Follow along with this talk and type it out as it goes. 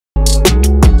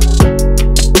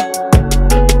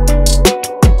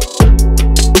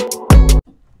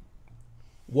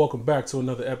Welcome back to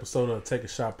another episode of the Take a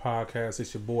Shot Podcast.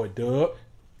 It's your boy Dubb.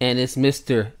 And it's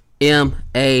Mr.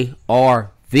 M-A-R-V.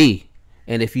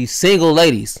 And if you single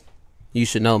ladies, you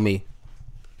should know me.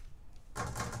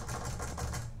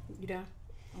 You done?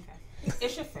 Okay.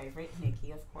 It's your favorite,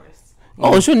 Nikki, of course.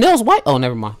 Oh, is your nails white? Oh,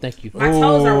 never mind. Thank you. My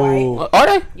toes are white. Are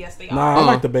they? Yes, they are. Nah, I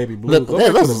like the baby blue. Look,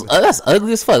 that's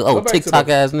ugly as fuck. Oh, TikTok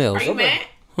ass nails. Are you mad?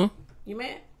 Huh? You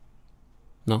mad?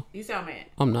 No. You sound mad.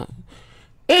 I'm not.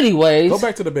 Anyways. Go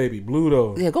back to the baby blue,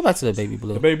 though. Yeah, go back to the baby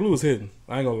blue. The baby blue is hidden.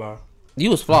 I ain't gonna lie. You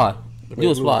was fly. You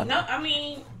was fly. No, I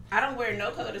mean, I don't wear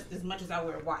no color as much as I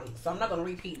wear white. So I'm not going to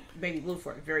repeat baby blue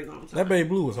for a very long time. That baby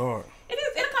blue was hard. It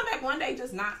is. It'll come back one day,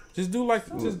 just not. Just do like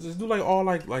all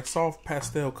like soft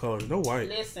pastel colors. No white.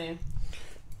 Listen.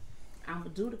 I'm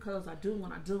going to do the colors I do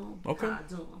when I do them. Okay. How I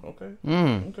do them. Okay.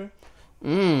 Okay.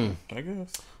 I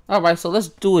guess. All right, so let's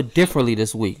do it differently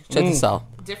this week. Check this out.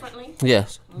 Differently?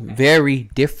 Yes. Okay. Very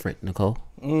different, Nicole.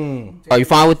 Are you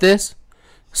fine with this?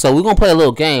 So we're going to play a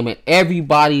little game, and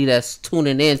everybody that's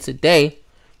tuning in today,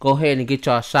 go ahead and get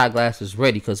y'all shot glasses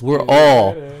ready, because we're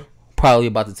all probably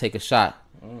about to take a shot.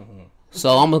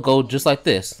 So I'm going to go just like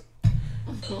this.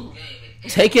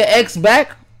 Take your ex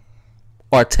back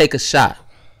or take a shot.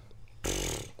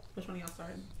 Which one of y'all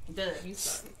starting? Dubb, you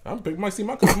started. Might see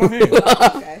my cup in my hand.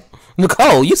 Okay.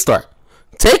 Nicole, you start.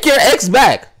 Take your ex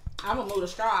back. I'm going to move the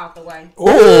straw out the way.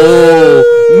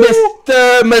 Oh,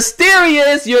 Mr.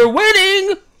 Mysterious, you're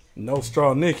winning. No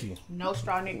straw, Nikki. No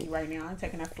straw Nikki right now. I'm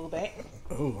taking that fool back.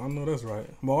 Oh, I know that's right.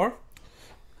 Marv?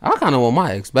 I kind of want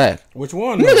my ex back. Which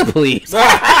one? Nigga, please.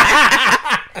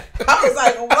 I was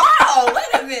like, wow,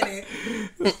 wait a minute.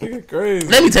 This nigga crazy.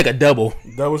 Let me take a double.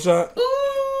 Double shot?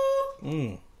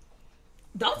 Ooh.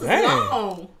 Those are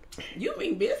long. You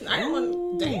mean business. I don't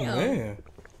want. Damn. Man.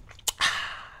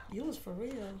 You was for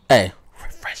real. Hey,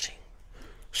 refreshing.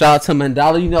 Shout out to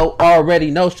Mandala. You already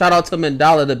know. Shout out to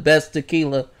Mandala, the best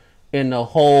tequila in the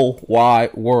whole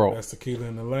wide world. That's tequila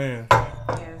in the land.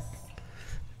 Yes.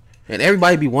 And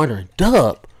everybody be wondering,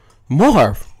 Dubb,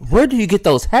 Marv, where do you get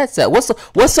those hats at? What's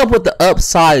up with the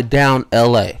upside down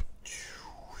LA?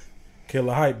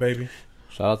 Killer Hype, baby.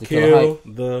 Shout out to Killer Hype.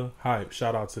 The Hype.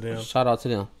 Shout out to them. Shout out to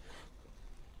them.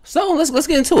 So let's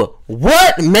get into it.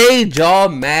 What made y'all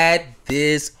mad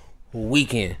this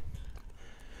weekend?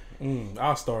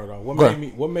 I'll start off.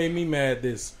 What made me mad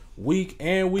this week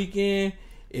and weekend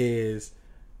is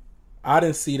I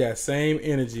didn't see that same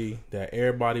energy that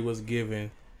everybody was giving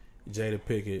Jada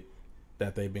Pinkett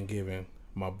that they've been giving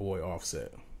my boy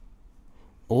Offset.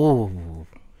 Oh,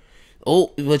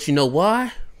 but you know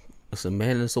why? It's a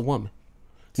man and it's a woman.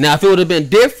 Now, if it would have been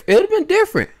different, it would have been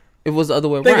different. If it was the other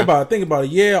way around. Think about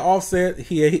it. Yeah, Offset,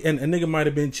 he and a nigga might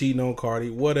have been cheating on Cardi,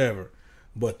 whatever.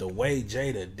 But the way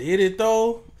Jada did it,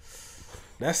 though,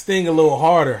 that sting a little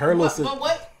harder.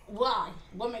 Why?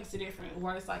 What makes it different?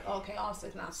 Where it's like, okay,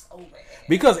 Offset's not so bad.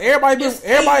 Because everybody,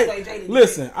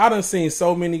 listen, I done seen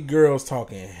so many girls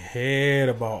talking head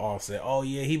about Offset. Oh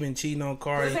yeah, he been cheating on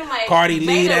Cardi. Like, Cardi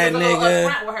leave that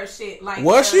nigga. With her shit. Like,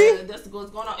 was she? That's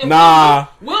what's going on. Nah.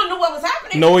 We don't know what was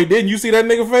happening. No, he didn't. You see that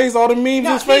nigga face? All the memes in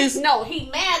his face? No, he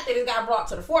mad that it got brought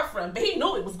to the forefront, but he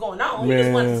knew it was going on. He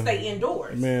just wanted to stay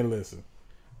indoors. Man, listen.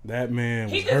 That man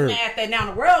was He just hurt. mad that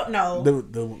now the world knows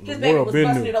his baby was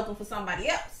busting it open for somebody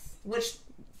else. Which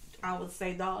I would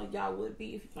say, dog, y'all would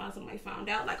be if you find somebody found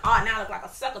out. Like, now I look like a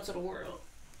sucker to the world.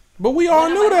 But we all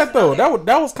knew that, though.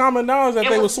 That was common knowledge that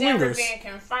they were swingers. It was never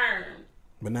been confirmed.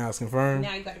 But now it's confirmed?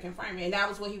 Now you got to confirm it. And that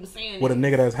was what he was saying. With a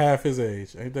nigga that's half his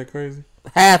age. Ain't that crazy?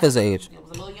 Half his age. It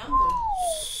was a little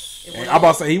younger. I'm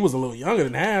about to say he was a little younger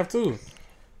than half, too.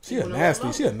 She a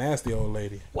nasty old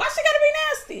lady. Why she gotta be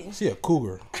nasty? She a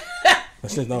cougar. You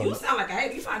sound like a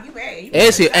hater. You sound like you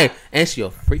bad. And she a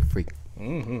freak.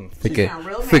 Mm-hmm.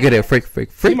 Freak.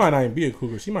 She might not even be a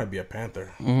cougar. She might be a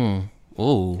panther.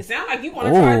 Ooh. It sounds like you want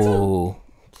to try too.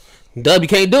 Dubb, you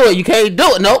can't do it. You can't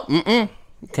do it. Nope.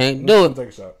 Can't do it. Take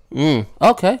a shot.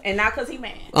 Okay. And not because he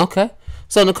mad. Okay.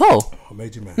 So Nicole. What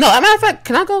made you mad? No, as a matter of fact,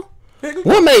 can I go?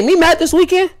 What made me mad this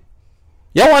weekend?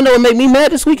 Y'all want to know what made me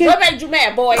mad this weekend? What made you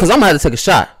mad, boy? Because I'm going to have to take a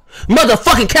shot.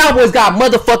 Motherfucking Cowboys got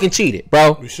motherfucking cheated,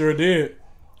 bro. We sure did.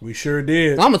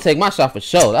 I'm going to take my shot for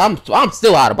sure. I'm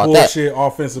still out about bullshit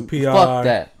offensive PI. Fuck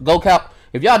that. Go Cow.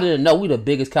 If y'all didn't know, we the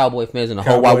biggest Cowboy fans in the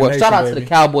whole wide world. Shout out to the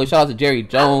Cowboys. Shout out to Jerry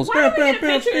Jones. Why we didn't take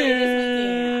a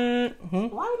picture?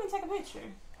 Why we didn't take a picture?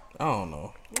 I don't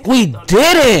know. We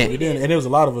didn't. And there was a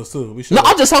lot of us, too. No,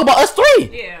 I'm just talking about us three.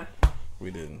 Yeah.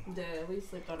 We didn't. We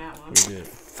slipped on that one. We did.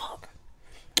 Fuck.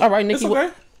 All right, Nikki. It's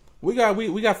okay. We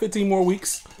got 15 more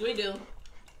weeks. We do.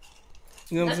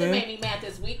 You know what I'm saying? Nothing made me mad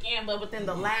this weekend, but within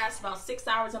the last about 6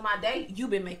 hours of my day, you've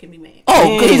been making me mad.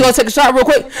 Oh, he's gonna take a shot real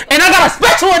quick. And I got a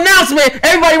special announcement.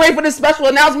 Everybody ready for this special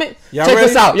announcement? Y'all Check ready?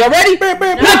 this out. Y'all ready? Nicole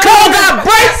got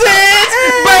braces!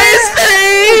 Brace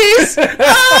face!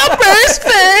 Oh, brace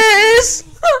face!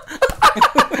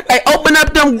 Hey, open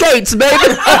up them gates, baby.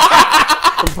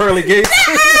 The pearly gates.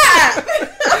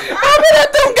 Open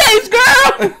up them gates, girl.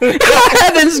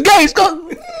 Heaven's gates. Go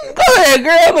ahead,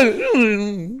 girl.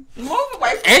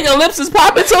 And your lips is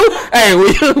popping too. Hey, when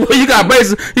you got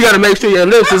braces, you gotta make sure your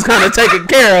lips is kind of taken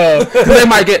care of. Cause they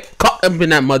might get caught up in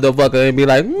that motherfucker and be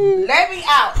like, let me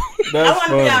out. That's I want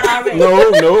to be out already.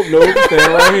 No.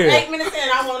 Stand right here. 8 minutes in,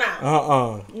 I want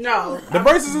out. No. The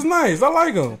braces is nice. I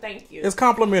like them. Thank you. It's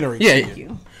complimentary. Yeah. Thank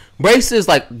you. Braces,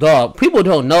 like, dog, people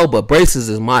don't know, but braces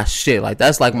is my shit. Like,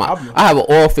 that's like I have an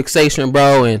oral fixation,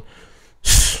 bro, and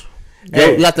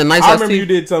hey, you got the nice. I remember you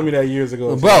did tell me that years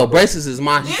ago. Bro, braces is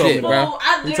my shit, bro.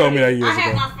 You told me that years ago. I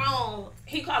had my phone.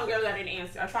 He called me earlier, I didn't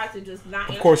answer. I tried to just not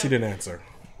answer. Of course, he didn't answer.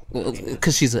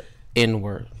 Because she's an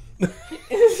N-word. Shut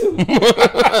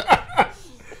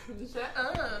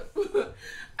up.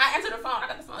 I answered the phone. I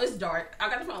got the phone. It's dark. I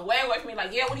got the phone way away from me.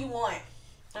 Like, yeah, what do you want?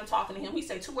 I'm talking to him. He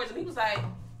said 2 words, and he was like,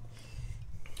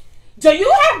 "Do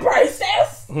you have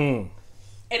braces?" And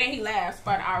then he laughed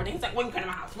for an hour. Then he's like, "When you come to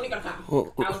my house? When you gonna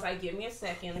come?" I was like, "Give me a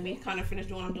second. Let me kind of finish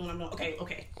doing what I'm doing."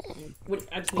 Okay.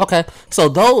 Okay. So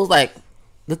those, like,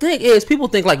 the thing is, people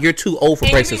think like you're too old for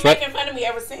braces, right? You've been making fun of me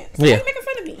ever since. Yeah. Why are you making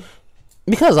fun of me?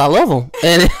 Because I love them,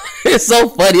 and it's so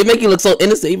funny. It make you look so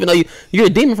innocent, even though you're a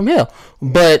demon from hell.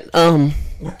 But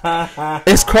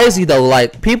it's crazy though.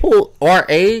 Like, people our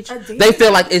age, they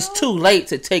feel like it's too late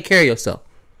to take care of yourself.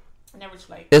 Never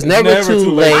too late. It's never too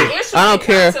late. I don't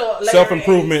care.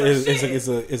 Self-improvement is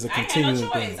a continuing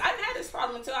thing. I didn't have this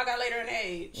problem until I got later in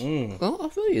age. Oh, I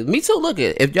feel you. Me too. Look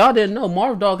at, if y'all didn't know,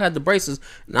 Marv Dog had the braces,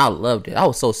 and I loved it. I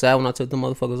was so sad when I took the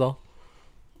motherfuckers off.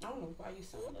 I don't know why you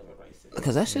so love braces.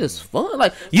 Because that shit is fun.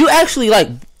 Like, you actually, like,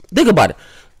 think about it.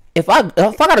 If I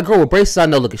got a girl with braces, I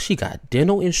know, look, she got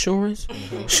dental insurance.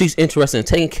 She's interested in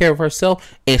taking care of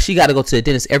herself, and she got to go to the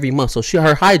dentist every month. So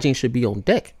her hygiene should be on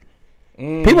deck.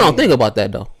 People don't think about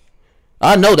that though.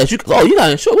 I know that you got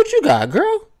insurance. What you got,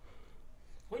 girl?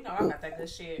 We know I got that good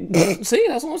shit. See,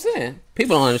 that's what I'm saying.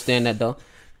 People don't understand that though.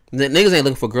 The niggas ain't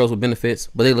looking for girls with benefits,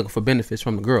 but they looking for benefits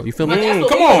from the girl. You feel me?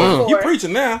 Come on, you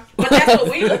preaching now. But that's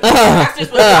what we look for. That's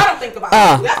just what I don't think about.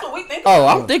 That's what we think about. Oh,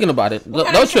 I'm thinking about it. What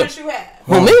kind of insurance you have?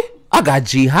 Who, me? I got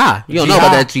G high. You don't know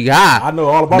about that G high. I know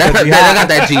all about that G high. I got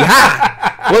that G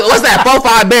high. What's that?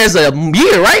 4-5 bands a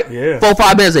year, right? Yeah.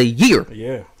 4-5 bands a year.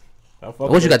 Yeah.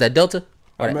 What you got, that Delta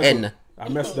or the Aetna? I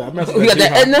messed with that. You got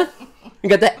that Aetna? You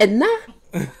got that Aetna?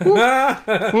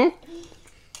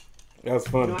 That's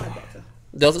funny.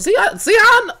 Delta. See,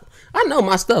 I know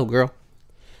my stuff, girl.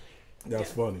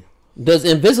 That's funny. Does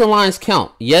Invisaligns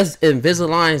count? Yes,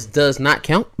 Invisaligns does not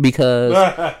count because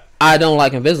I don't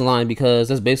like Invisalign because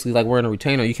that's basically like wearing a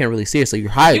retainer. You can't really see it, so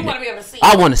you're hiding. You want to be able to see it.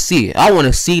 I want to see it. I want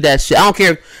to see that shit. I don't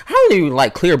care. I don't even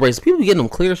like clear braces. People be getting them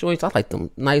clear joints. I like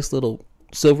them nice little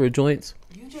silver joints.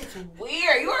 You just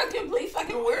weird. You are a complete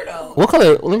fucking weirdo. What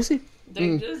color? Let me see.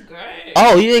 They just gray.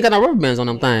 Oh, you ain't got no rubber bands on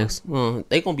them things.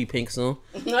 They gonna be pink soon.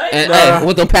 And hey,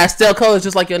 with them pastel colors,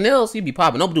 just like your nails, you be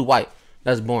popping. Don't do white.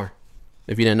 That's boring.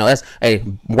 If you didn't know,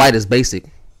 white is basic.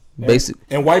 Basic.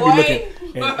 And white be looking.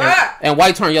 And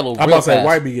white turn yellow. I'm about to say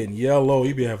white be getting yellow.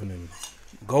 He be having them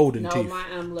golden teeth. No,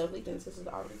 my lovely dentist has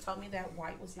already told me that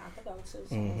white was not the go-to. So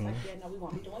I was like, yeah, no, we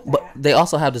won't be doing that. But they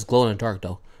also have this glow in the dark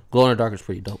though. Glow in the dark is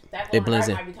pretty dope. It blends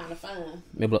in. Might be kind of fun.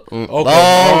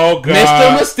 Oh, God.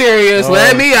 Mr. Mysterious,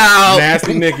 let me out.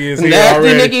 Nasty Nikki is here.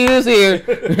 Nasty Nikki is here.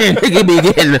 Nikki be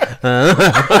getting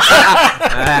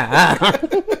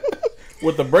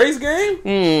With the brace game?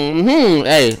 Mm-hmm.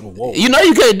 Hey, you know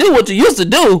you can't do what you used to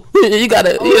do. You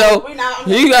gotta, you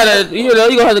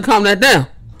gonna have to calm that down.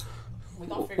 We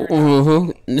gonna figure it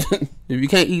out. If you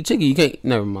can't eat chicken, you can't.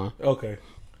 Never mind. Okay.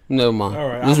 Never mind. All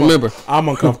right. Just remember. I'm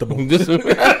uncomfortable.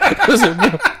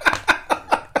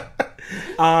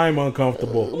 I'm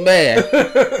uncomfortable. Man. You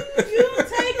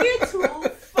take it too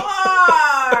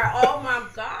far. Oh my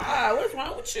God. What's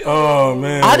wrong with you? Oh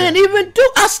man. I didn't even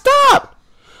do. I stopped.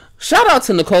 Shout out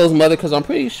to Nicole's mother because I'm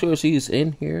pretty sure she's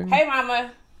in here. Hey,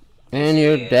 mama. And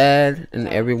your dad and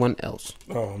everyone else.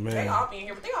 Oh man. They all be in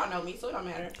here, but they all know me, so it don't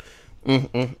matter.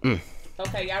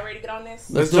 Okay, y'all ready to get on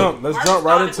this? Let's jump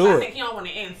right into it. I think you don't want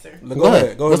to answer. Go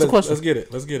ahead. What's the question? Let's get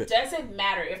it. Does it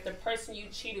matter if the person you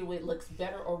cheated with looks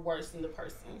better or worse than the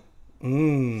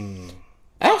person?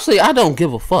 Actually, I don't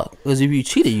give a fuck because if you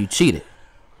cheated, you cheated.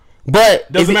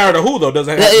 But doesn't matter to who though.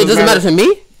 Doesn't matter to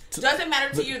me. Doesn't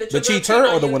matter to you that the your girl cheater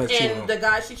or the one that's and cheating? the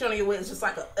guy she cheating on you with is just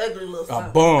like an ugly little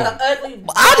something. bum. An ugly,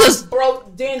 I just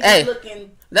broke, dingy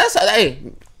looking. That's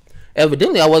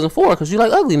evidently I wasn't for it because you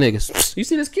like ugly niggas. You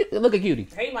see this cute? Look at Cutie.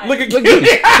 Hey, Look at Look at Cutie.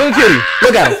 Look at Cutie.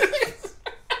 Look at him.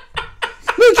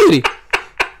 Look at Cutie.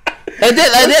 And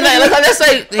then let's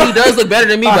say he does look better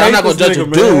than me, but I'm not gonna judge a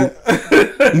dude.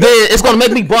 Then it's gonna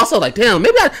make me boss up. Like, damn,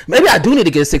 maybe I do need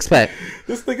to get a 6-pack.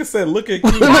 This nigga said, "Look at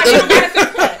Cutie."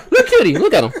 Look, Cutie.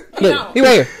 Look at him. Look, he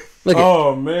right here. Look at.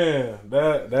 Oh man,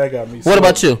 that got me. What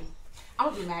about you? I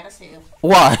would be mad as hell.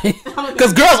 Why?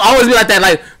 Because girls always be like that.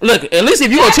 Like, look, at least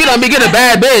if you gonna cheat on me, get a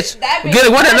bad bitch.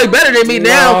 Get one that look better than me.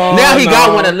 Now he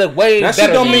got one that look way better. That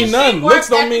shit don't than mean me. nothing. Looks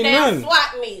don't mean nothing.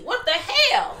 Swap me. What the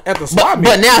hell? At the swap meet.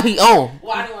 But now he on.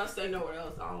 Well, I didn't want to say nowhere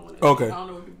else. I don't want to. Okay. I don't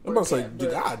know where people I'm about to say, work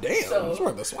at, God damn, so- she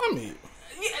at the swap meet.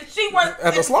 Yeah, she worked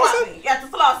At the Slauson? meet. At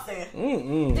the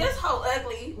Slauson. This whole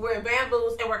ugly wearing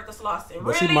bamboos and work at the Slauson.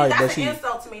 But she Really? might- That's but an she-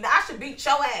 insult to me. That I should beat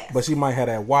your ass. But she might have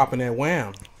that whop and that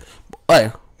wham.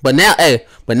 Hey, but now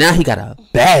he got a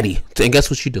baddie. And guess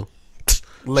what she do?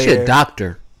 She a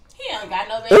doctor. He ain't got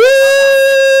no baby.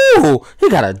 Ooh, he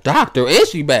got a doctor. And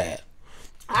she bad.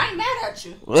 I ain't mad at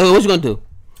you. What you gonna do?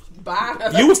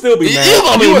 Bye. You would still be mad. You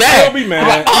gonna be would mad. still be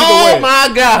mad. Oh Either way.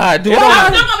 my God. I'm still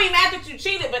gonna be mad that you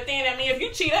cheated, but then I mean, if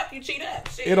you cheat up, you cheat up.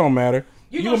 Shit. It don't matter.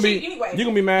 You gonna cheat be anyway. You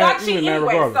gonna be mad. Y'all You cheat gonna be mad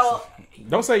anyway, regardless. so-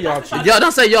 Don't say y'all cheat. Y'all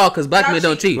don't say y'all because black Y'all men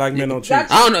don't cheat. cheat. Black men don't cheat. Y'all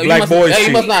I don't know. Black boys cheat.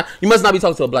 You must not be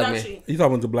talking to a black Y'all man. cheat. You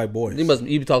talking to black boys?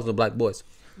 You be talking to black boys.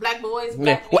 Black boys. Yeah.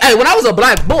 Black Well, men. hey, when I was a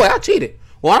black boy, I cheated.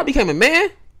 When I became a man,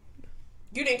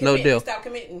 You didn't no commit. deal. You stopped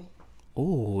committing.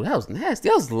 ooh, that was nasty.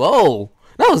 That was low.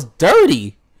 That was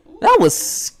dirty. That was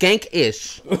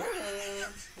skank-ish. You know,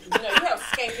 you have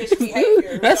skankish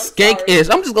behavior. That's I'm sorry. skank-ish.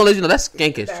 I'm just gonna let you know that's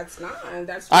skankish. That's not.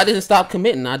 That's. I didn't stop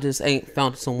committing. I just ain't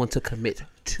found someone to commit to.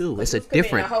 It's You a was committing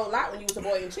different a whole lot when you was a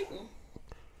boy and cheating.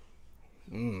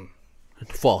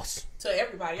 false. To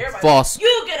everybody. False.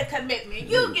 You get a commitment.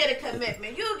 You get a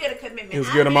commitment. You get a commitment. He was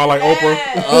getting them out like Oprah.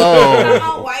 Oh. Come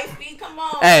on, wifey. Come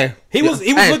on. Hey, He was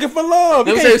hey, looking for love.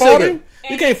 You Let me can't tell you fault something. him.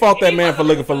 You can't fault that man for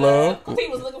looking for love. Because he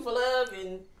was looking for love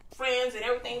and friends and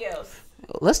everything else.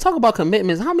 Let's talk about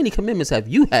commitments. How many commitments have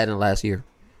you had in the last year?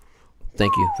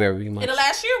 Thank you very much. In the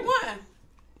last year, one.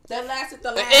 That lasted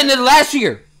the last. In the last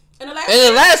year. In the last. In the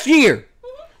year. last year.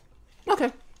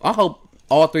 Okay. I hope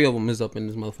all 3 of them is up in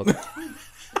this motherfucker.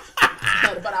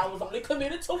 But I was only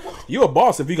committed to one. You a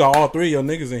boss if you got all 3 of your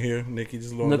niggas in here, Nikki.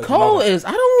 Just let Nicole you know. is,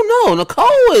 I don't know.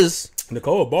 Nicole is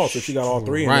Nicole a boss if she got all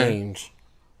 3 in here. range.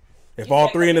 If all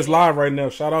 3 in this live right now,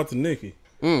 shout out to Nikki.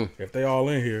 Mm. If they all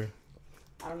in here.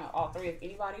 I don't know all 3 of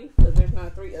anybody because there's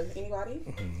not 3 of anybody.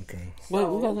 Okay. Wait,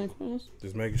 we got any questions?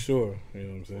 Just making sure. You know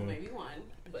what I'm saying? Maybe one,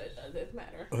 but it doesn't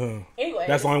matter. Anyway,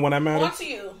 That's the only one that on matters? to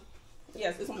you.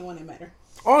 Yes, it's only one that matters.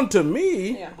 On to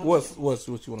me. Yeah, on What you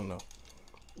want to know?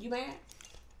 You mad?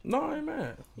 No, I ain't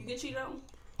mad. You get cheated on?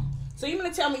 So you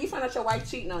gonna tell me you find out your wife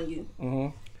cheating on you,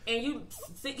 and you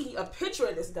see a picture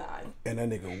of this guy? And that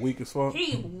nigga weak as fuck.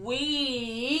 He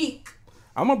weak.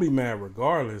 I'm gonna be mad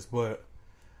regardless, but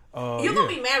You're gonna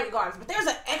be mad regardless, but there's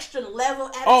an extra level.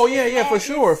 Oh yeah, for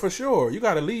sure. You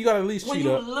gotta at least When cheat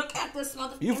you up. look at this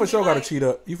motherfucker, You for sure gotta cheat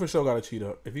up. You for sure gotta cheat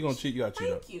up. If you gonna cheat, you gotta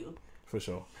cheat up. Thank you. For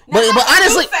sure. But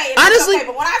honestly, okay,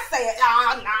 but when I say it,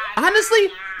 honestly,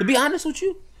 to be honest with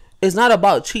you, it's not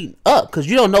about cheating up because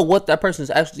you don't know what that person is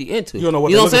actually into. You don't know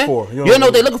what you they're know looking what I'm for. saying? You don't know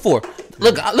what they're looking for.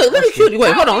 Look at Cutie.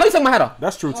 Wait, hold on. Let me take my hat off.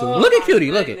 That's true too. Look at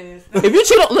Cutie. Look at. If you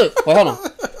cheat on, look. Wait, hold on.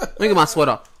 Let me get my sweat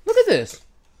off. Look at this.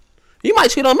 You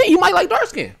might cheat on me. You might like dark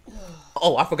skin.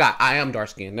 Oh, I forgot. I am dark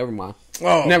skin. Never mind.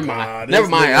 Oh, Never God, mind. Never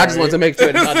mind. I just wanted to make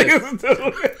sure.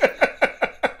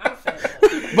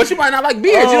 But she might not like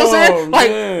beards. You know what I'm saying? Like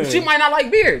man. she might not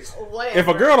like beards. If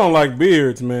a girl don't like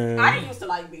beards, man. I didn't used to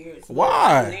like beards.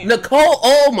 Why? Nicole.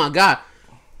 Oh my God.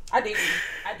 I didn't.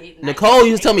 Nicole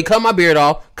used to tell me, cut my beard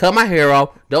off, cut my hair off,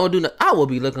 don't do nothing. I would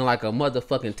be looking like a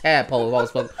motherfucking tadpole if I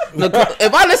was fucking.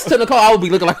 If I listen to Nicole, I would be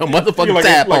looking like a motherfucking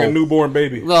tadpole. Like a newborn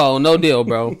baby. No deal,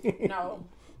 bro. No.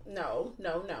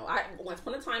 Once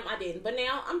upon a time I didn't, but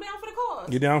now I'm down for the cause.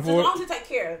 You down for as it? As long as you take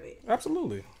care of it.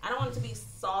 Absolutely. I don't want it to be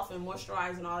soft and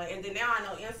moisturized and all that. And then now I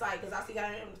know insight because I see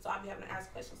that, so I be having to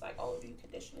ask questions like, "Oh, do you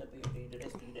condition your beard? Do you do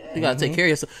this? Do that?" You gotta take care of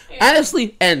yourself. Yeah.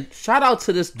 Honestly, and shout out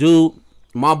to this dude,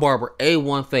 my barber,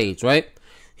 A1 Fades, right?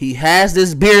 He has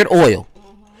this beard oil.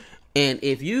 And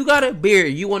if you got a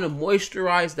beard, you want to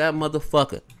moisturize that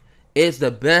motherfucker. It's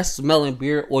the best smelling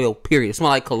beard oil, period. It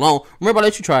smells like cologne. Remember I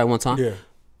let you try it one time? Yeah.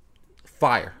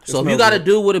 Fire. So if you got a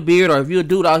dude with a beard, or if you're a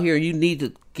dude out here and you need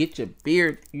to get your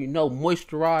beard,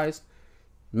 moisturized,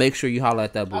 make sure you holler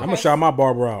at that boy. I'm going to shout my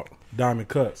barber out. Diamond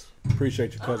Cuts.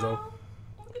 Appreciate you, cuzzo.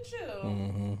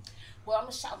 Mm-hmm. Well, I'm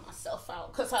gonna shout myself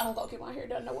out because I don't go get my hair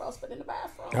done nowhere else but in the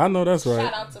bathroom. I know that's right.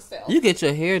 Shout out to self. You get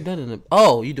your hair done in the...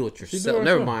 Oh, you do it yourself.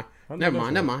 Never mind. Never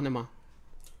mind.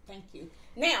 Thank you.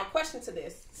 Now, question to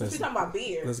this. Since we're talking about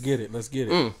beards. Let's get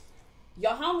it.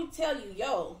 Your homie tell you,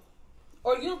 yo,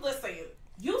 or you, let's say,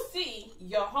 you see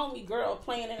your homie girl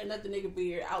playing in another nigga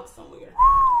beard out somewhere.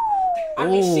 I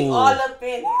mean, she all up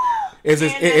in it.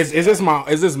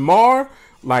 Is this Marv?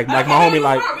 Like my homie,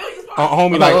 like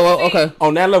homie, like okay,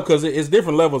 on that level, because it's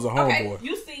different levels of homeboy. Okay,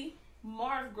 you see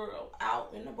Marv girl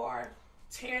out in the bar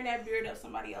tearing that beard up,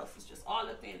 somebody else is just all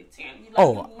up in it, tearing. You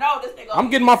like, no, this nigga.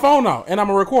 I'm getting my phone out and I'm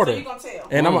a recorder. So you gonna tell?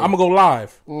 And I'm gonna go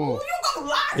live. Ooh, you gonna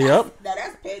live? Yep. Now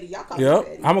that's petty. Y'all call me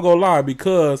petty. I'm gonna go live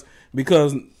because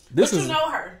this is. You know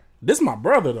her. This is my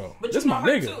brother though. But this you my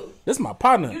know her nigga. too. This is my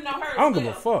partner. You know her. I don't give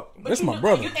a fuck. But this is my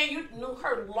brother. And you knew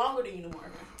her longer than you knew her.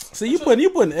 See, you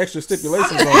putting extra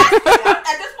stipulations on. At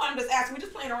this point, I'm just asking. We're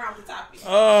just playing around with the topic.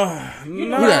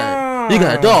 You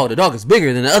got a dog. The dog is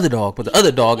bigger than the other dog, but the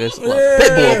other dog is pit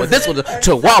bull. But this one's a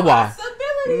Chihuahua.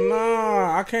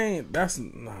 Nah, I can't.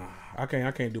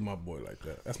 I can't do my boy like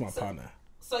that. That's my partner.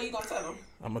 So you gonna tell him?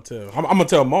 I'm gonna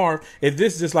tell Marv. If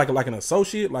this is just like an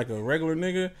associate, like a regular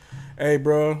nigga, hey,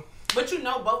 bro. But you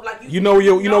know both, like you know where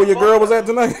your girl was at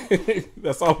tonight.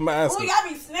 That's all I'm asking. Oh,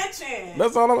 y'all be snitching.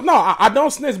 That's all. I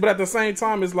don't snitch, but at the same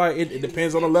time, it's like it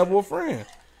depends on the level of friend.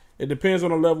 It depends on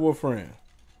the level of friend.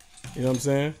 You know what I'm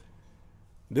saying?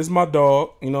 This is my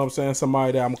dog. You know what I'm saying?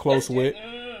 Somebody that I'm close with,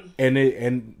 and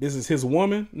this is his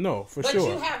woman. No, for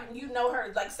sure. But you know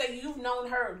her. Like, say you've known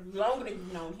her longer than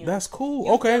you've known him. That's cool.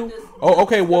 Okay.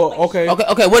 Okay. Well. Okay.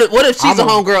 Okay. What if she's a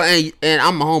homegirl and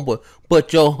I'm a homeboy,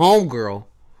 but your homegirl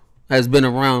has been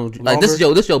around? Like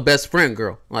longer? This your best friend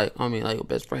girl. Like your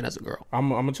best friend as a girl. I'm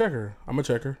gonna check her. I'm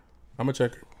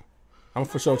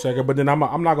for sure check her. But then I'm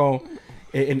not gonna.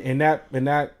 In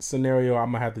that scenario,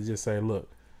 I'm gonna have to just say, look,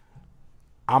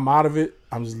 I'm out of it.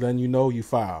 I'm just letting you know you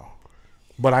foul.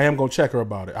 But I am gonna check her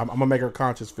about it. I'm gonna make her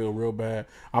conscience feel real bad.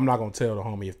 I'm not gonna tell the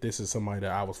homie if this is somebody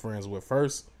that I was friends with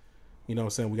first. You know what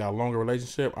I'm saying? We got a longer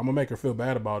relationship. I'm gonna make her feel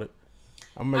bad about it.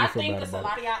 I think there's a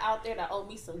lot of y'all out there that owe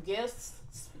me some gifts.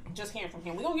 Just hearing from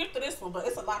him. We're gonna get to this one, but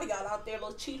it's a lot of y'all out there,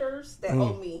 little cheaters, that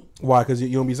owe me. Why? Because you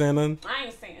don't be saying nothing? I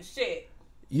ain't saying shit.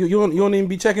 You don't even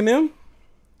be checking them?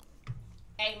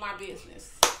 Ain't my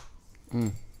business.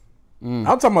 I'm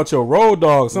talking about your road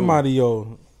dog. Somebody,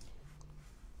 ain't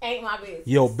my business.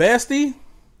 Your bestie?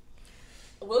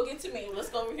 We'll get to me. Let's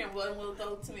go over here and we'll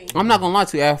go to me. I'm not gonna lie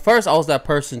to you. At first, I was that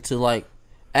person to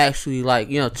actually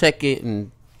check it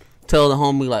and tell the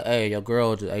homie hey, your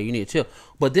girl, hey, you need to chill.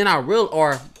 But then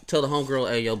or tell the homegirl,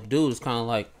 hey, your dude is kind of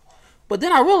like. But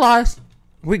then I realized,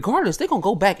 regardless, they gonna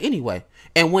go back anyway.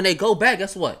 And when they go back,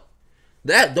 guess what?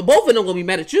 The both of them gonna be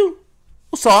mad at you.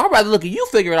 So I'd rather look at you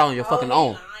figure it out on your fucking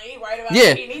own. I ain't right about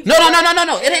yeah. Cheating. No.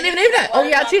 It ain't even that. Oh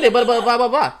yeah, I cheated, but blah blah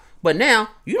blah. But now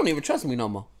you don't even trust me no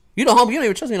more. You don't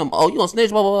even trust me no more. Oh, you gonna snitch,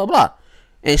 blah blah blah blah.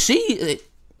 And she,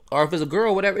 or if it's a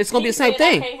girl, or whatever, it's gonna be the same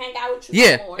thing. I can't hang out with you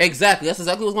yeah, exactly. That's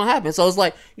exactly what's gonna happen. So it's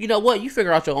like, you know what? You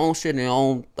figure out your own shit and your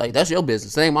own, that's your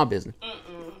business. It ain't my business.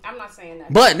 I'm not saying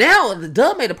that. But now the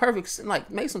Dubb made a perfect,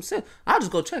 made some sense. I'll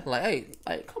just go check. Hey,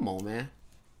 come on, man.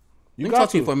 Let me talk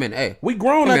to you for a minute. Hey, we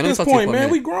grown at this point,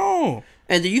 man. We grown.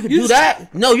 And then you can do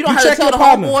that. No, you don't have to tell the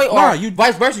homeboy or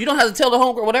vice versa. You don't have to tell the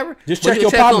homegirl or whatever. Just check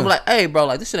your partner. Like, hey,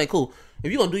 bro, this shit ain't cool.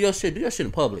 If you gonna do your shit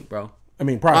in public, bro. I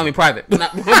mean private.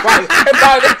 Not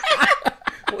private.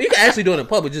 You can actually do it in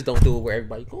public. Just don't do it where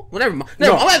everybody cool. Whatever. No.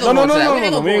 Then you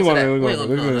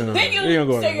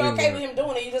say you're okay with him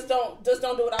doing it. You just don't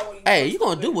do it. Hey, you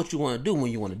gonna do what you want to do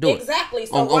when you want to do it. Exactly.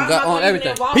 So on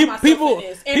everything. People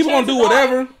gonna do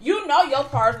whatever. You know your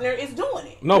partner is doing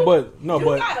it.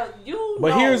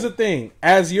 But here's the thing.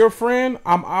 As your friend,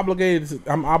 I'm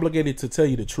obligated to tell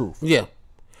you the truth. Yeah.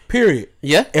 Period.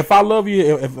 Yeah. If I love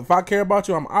you, if I care about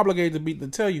you, I'm obligated to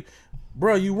tell you,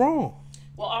 bro, you wrong.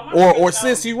 Well, or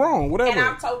sis, you wrong. Whatever. And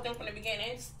I've told them from the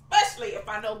beginning, especially if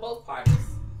I know both parties,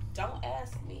 don't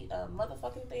ask me a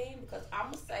motherfucking thing because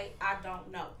I'm gonna say I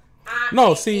don't know.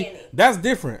 That's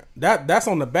different. That's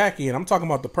on the back end. I'm talking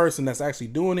about the person that's actually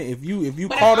doing it. If you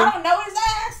but caught him, I don't know his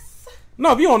ass.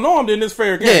 No, if you don't know him, then it's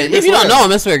fair game. Yeah, if you don't know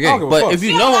him, it's fair game. But if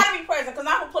you know him, gotta be present because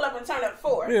I'm gonna pull up and turn up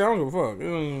 4. Yeah, I don't give a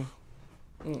fuck.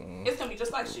 It's gonna be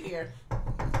just like Shakir.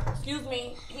 Excuse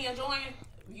me, he enjoying.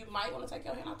 You might want to take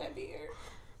your hand out that beard.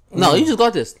 No, you just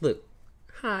got this. Look.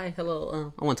 Hi,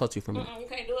 hello. I want to talk to you for a minute. You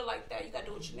can't do it like that. You gotta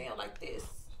do it with your nail like this.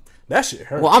 That shit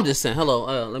hurt. Well, I'm just saying,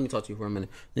 hello. Let me talk to you for a minute.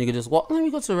 Then you can just walk. Let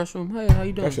me go to the restroom. Hey, how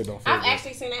you doing? That shit don't feel I've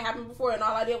actually seen that happen before, and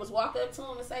all I did was walk up to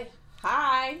him and say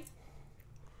hi.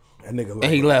 That nigga. And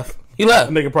he left. He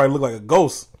left. That nigga probably looked like a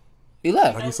ghost. He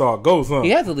left. Like he saw a ghost, huh? He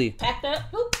had to leave. Packed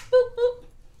up. Boop, boop, boop.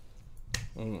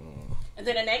 And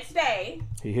then the next day,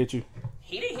 He hit you?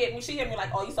 he didn't hit me. She hit me like,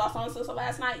 "Oh, you saw so-and-so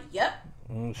last night?" Yep.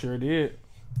 Sure did.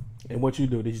 And what you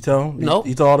do? Did you tell him? Nope.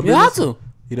 You told all the You business? had to.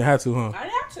 You didn't have to, huh? I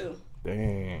didn't have to.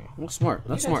 Damn. That's smart.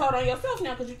 That's You can smart. told on yourself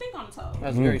now because you think I'm told.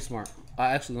 That's very smart.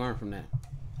 I actually learned from that.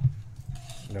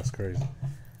 That's crazy.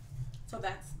 So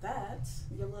that's that.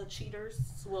 Your little cheaters.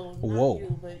 Well, not Whoa.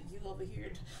 you, but you over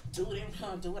here do it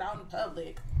out in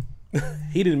public.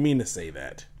 He didn't mean to say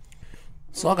that.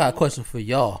 So I got a question for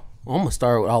y'all. I'm gonna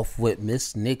start off with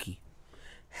Miss Nikki.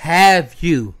 Have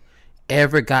you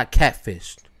ever got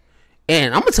catfished?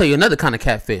 And I'm gonna tell you another kind of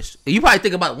catfish. You probably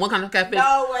think about one kind of catfish.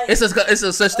 No way. It's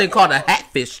a such thing called a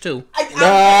hatfish too. It's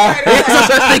It's a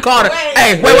such thing called a.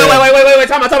 Hey, wait.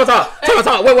 Time out.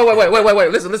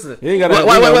 Wait. Listen. You ain't gotta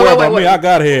worry about me. I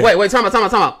got here. Wait. Time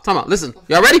out. Listen.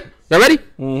 Y'all ready?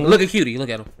 Mm-hmm. Look at Cutie. Look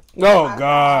at him. Oh,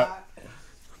 God.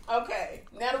 Okay.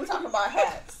 Now that we're talking about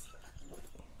hats.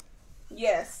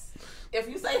 Yes. If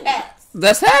you say hats.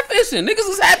 That's hatfishing. Niggas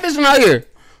is hatfishing out here.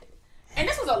 And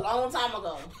this was a long time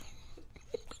ago.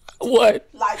 What?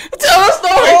 Like, tell a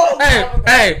story.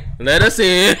 Hey, let us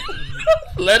in.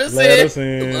 Let us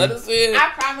in.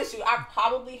 I promise you, I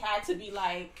probably had to be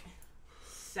like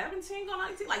 17 or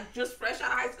 19, like just fresh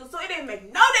out of high school, so it didn't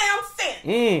make no damn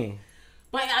sense.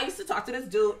 But I used to talk to this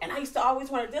dude, and I used to always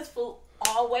wonder, this fool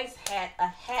always had a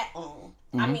hat on.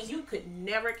 I mean, you could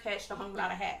never catch the home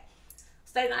without a hat.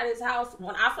 Staying at his house,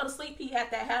 when I fell asleep, he had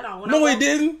that hat on. No, he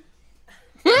didn't.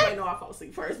 I didn't know I fell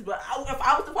asleep first, but if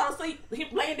I was to fall asleep, he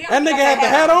laying down. That nigga had the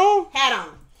hat on? Hat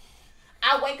on.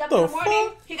 I wake up in the morning,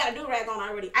 fuck? he got a do-rag on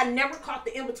already. I never caught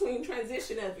the in-between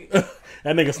transition of it.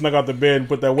 That nigga snuck out the bed and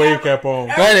put that wave cap on.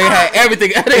 That nigga had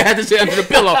everything. That nigga had this shit under the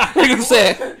pillow. Nigga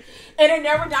said. And it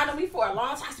never dawned on me for a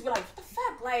long time to be like, what the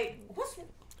fuck? Like, what's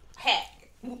hat?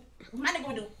 My nigga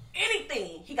would do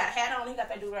anything. He got a hat on, he got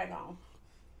that do-rag on.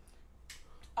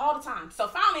 All the time. So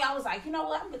finally I was like, you know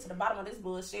what? I'm gonna get to the bottom of this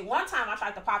bullshit. One time I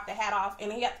tried to pop the hat off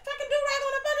and he had the fucking do-rag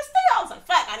on the better still. I was like,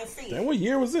 fuck, I didn't see it. Damn, what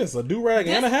year was this? A do-rag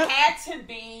and a hat? This had to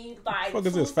be like What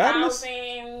the fuck is this, Fabulous?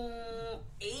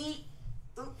 2008,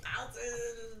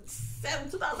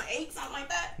 2007, 2008, something like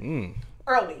that.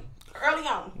 Early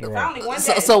on. Right. Finally one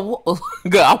day. So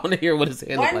good. I want to hear what his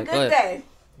hand look One like. good day.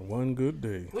 One good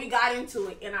day. We got into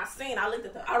it, and I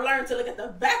learned to look at the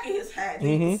back of his hat, and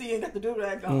you can see he got the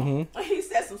do-rag on. He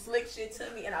said some slick shit to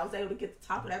me, and I was able to get the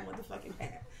top of that motherfucking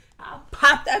hat. I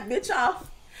popped that bitch off,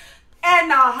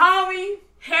 and the homie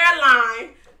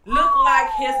hairline looked like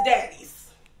his daddy's.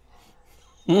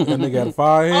 That nigga had a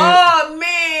fire head. Oh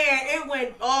man, it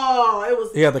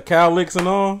was. He had the cowlicks and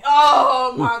all.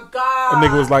 Oh my god. That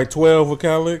nigga was like 12 with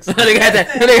cowlicks. That nigga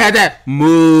had that.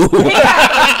 Moo.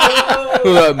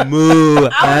 Moo.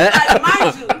 I was like,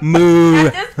 mind you, moo.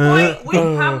 at this point, we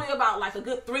probably about like a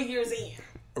good 3 years in.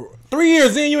 3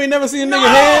 years in, you ain't never seen a nigga No,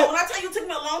 head? when I tell you it took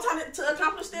me a long time to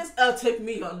accomplish this, it took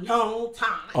me a long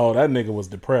time. Oh, that nigga was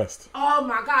depressed. Oh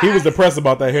my god. He was depressed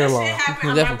about that That hairline. shit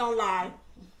happened, I'm not gonna lie.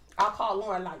 I'll call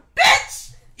Lauren like,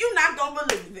 bitch, you not gonna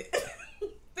believe it.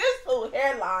 This fool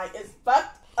hairline is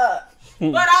fucked up.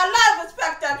 But I love his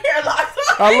fucked up hairline.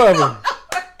 I love him.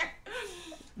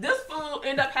 This fool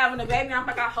end up having a baby. I'm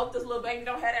like, I hope this little baby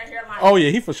don't have that hairline. Oh, yeah,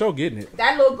 he for sure getting it.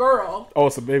 That little girl. Oh,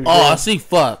 it's a baby girl. Oh, she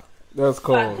fucked. That's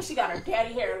cold. Because she got her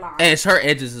daddy hairline. And her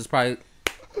edges is probably.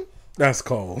 That's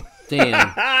cold.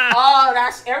 Damn. Oh,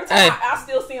 that's every time I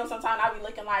still see him. Sometimes I be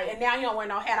looking like, and now you don't wear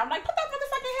no hat. I'm like, put that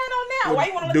motherfucking hat on now. Why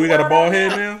you want to? Do he got a bald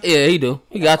head now? Yeah, he do.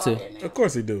 He got to. Of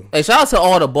course he do. Hey, shout out to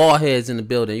all the bald heads in the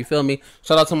building. You feel me?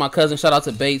 Shout out to my cousin. Shout out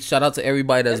to Bates. Shout out to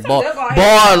everybody that's bald.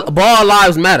 Bald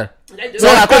lives matter. So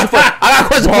I got a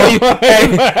question for you.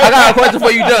 Hey, I got a question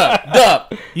for you,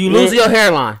 Dubb. You losing your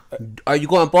hairline. Are you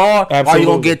going bald? Absolutely. Or are you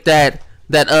gonna get that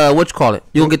what you call it?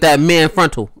 You gonna get that man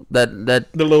frontal? The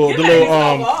little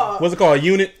what's it called? A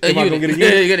unit? A unit. Gonna get a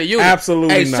unit? Yeah, you get a unit.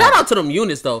 Absolutely hey, not. Shout out to them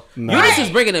units though. Nah. Units is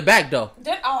bringing it back though.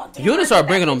 Units are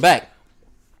bringing them back.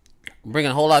 Bringing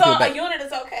a whole lot of people back. So a unit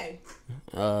is okay.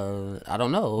 I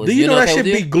don't know. Do you know that shit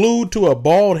be glued to a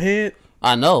bald head?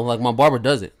 I know. Like my barber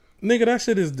does it. Nigga, that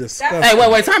shit is disgusting. Hey,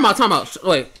 wait. Time out.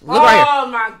 Wait. Look right here. Oh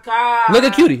my god. Look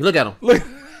at Cutie. Look at him. Look.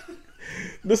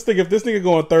 If this nigga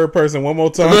go in third person one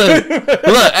more time. Look.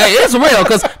 Hey, it's real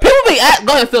because people be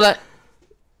go ahead and feel that.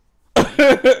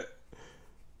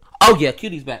 Oh yeah,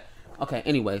 Cutie's back. Okay.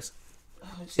 Anyways,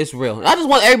 it's real. I just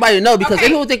want everybody to know because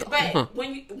people think.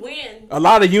 When a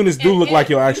lot of units do look like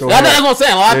your actual. That's what I'm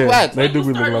saying. A lot of people they do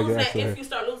look like your actual. If you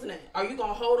start losing it, are you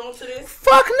gonna hold on to this?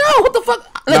 Fuck no! What the fuck?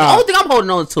 Like, the only thing I'm holding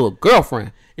on to a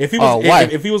girlfriend. If he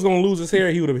was gonna lose his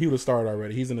hair, he would have started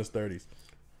already. He's in his 30s.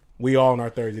 We all in our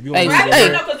 30s. If you Hey, lose your Right?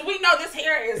 hair, Because we know this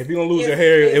hair is. if you gonna lose your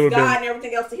hair, it would be God and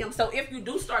everything else to him. So if you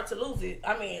do start to lose it,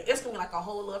 I mean, it's gonna be like a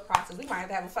whole little process. We might have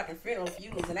to have a fucking funeral if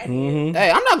you losing that hair.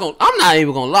 Hey, I'm not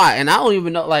even gonna lie, and I don't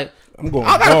even know. Like, I'm going.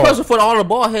 I got bald. a question for all the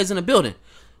bald heads in the building.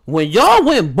 When y'all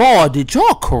went bald, did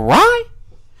y'all cry?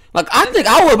 Like, I think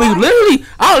I would be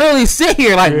I'll literally sit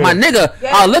here like, my nigga,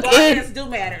 Yes, I'll look bald in. heads do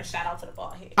matter. Shout out to the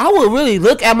bald head. I would really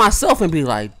look at myself and be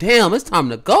like, damn, it's time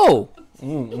to go. It's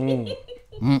time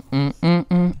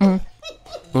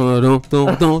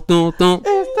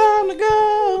to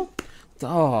go.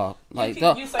 Dog. Like,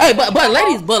 dog. You say Hey, you but going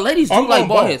ladies do I'm like going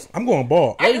bald bald. heads. I'm going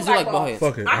bald. I do Ladies do like bald heads.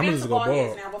 Fuck it. I'm I'm into just gonna bald go heads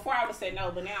bald. now. Before I would have said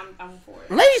no, but now I'm for it.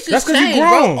 Ladies That's just 'cause you change,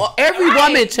 grown. bro. Every Right.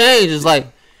 woman changes. Like,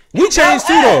 We changed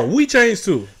too, though. We changed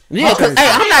too. yeah, cause hey,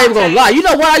 I'm not even gonna lie. You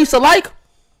know what I used to like?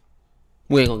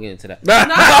 We ain't gonna get into that.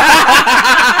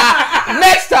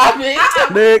 Next topic.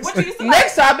 Next. What you used to like?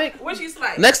 Next topic. What you used to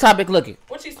like? Next topic. Looking.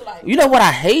 What you used to like? You know what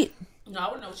I hate? No, I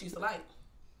wouldn't know what you used to like.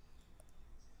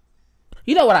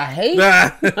 You know what I hate?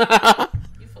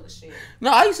 You full of shit.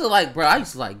 No, I used to like, bro. I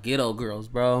used to like ghetto girls,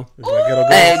 bro. Ghetto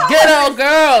Hey, girl. ghetto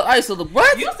girl. I used to look.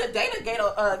 What? You used to date a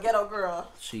ghetto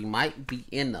girl. She might be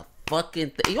in the fucking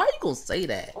thing. Why you gonna say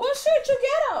that? Well, shit, you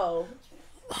ghetto.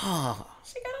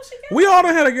 She ghetto. We all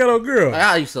done had a ghetto girl.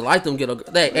 I used to like them ghetto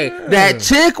girls. Hey, that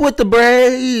chick with the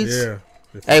braids. Yeah.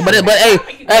 Hey, but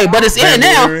it's in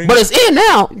now. Bandolier. But it's in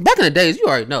now. Back in the days, you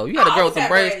already know. You had a I girl always with the had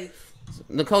braids.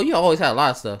 Nicole, you always had a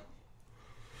lot of stuff.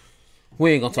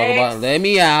 We ain't gonna talk about it. Let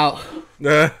me out. All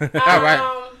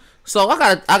right. So I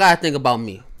gotta think about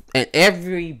me, and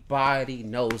everybody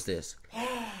knows this.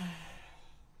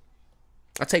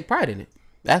 I take pride in it,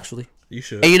 actually. You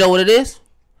should. And you know what it is?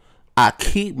 I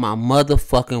keep my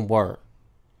motherfucking word.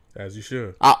 As you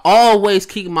should. I always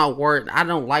keep my word. I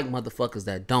don't like motherfuckers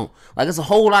that don't. Like, it's a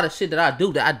whole lot of shit that I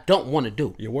do that I don't want to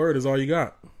do. Your word is all you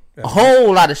got. A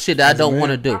whole lot of shit that I don't man.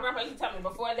 want to do. My grandpa used to tell me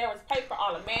before there was paper,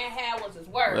 all the man had was his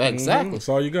word. Exactly. That's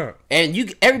all you got.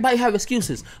 And everybody have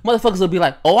excuses. Motherfuckers will be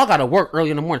like, oh, I gotta work early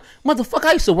in the morning. Motherfucker,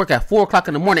 I used to work at 4 o'clock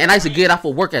in the morning, and I used to get off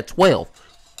of work at 12.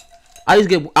 I used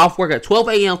to get off work at 12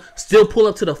 a.m., still pull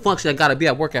up to the function. I gotta be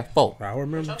at work at 4. I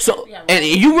remember. So, and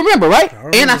you remember, right?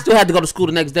 remember. And I still had to go to school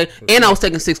the next day, and I was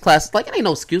taking 6 classes. Like, it ain't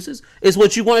no excuses. It's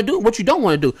what you want to do, what you don't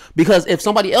want to do. Because if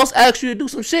somebody else asks you to do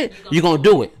some shit, you're gonna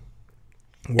do it.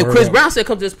 If Chris Brown said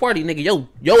come to this party, nigga,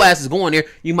 your ass is going there.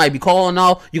 You might be calling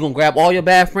off. You're gonna grab all your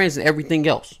bad friends and everything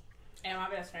else. And my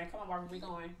best friend, come on, Marv, we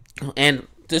going. And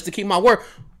just to keep my word,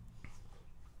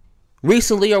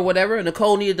 recently or whatever,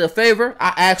 Nicole needed a favor.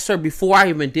 I asked her before I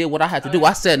even did what I had to do.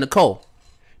 I said, Nicole,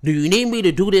 do you need me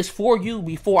to do this for you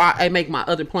before I make my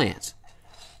other plans?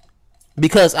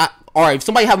 Because if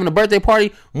somebody having a birthday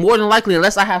party, more than likely,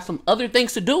 unless I have some other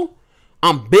things to do,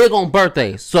 I'm big on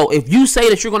birthdays. So if you say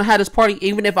that you're going to have this party,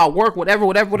 even if I work, whatever,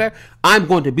 I'm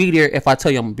going to be there if I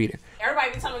tell you I'm going to be there.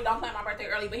 Everybody be telling me don't plan my birthday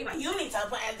early, but he like, you need to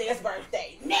plan this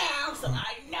birthday now so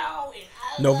I know.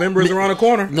 November is around the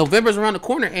corner. November's around the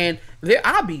corner, and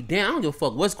I'll be down. I don't give a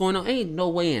fuck what's going on. Ain't no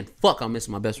way in fuck I'm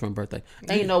missing my best friend's birthday.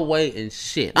 Ain't no way in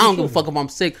shit. I don't give a fuck if I'm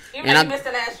sick. Even and though I you missed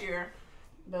it last year,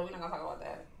 but we're not gonna talk about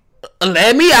that.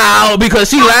 Let me out because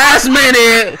she last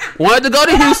minute wanted to go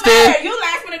to Houston. You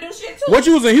last minute do shit too. What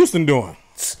you was in Houston doing?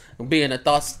 Being a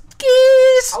thought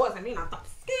skis. I wasn't mean. I thought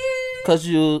Cause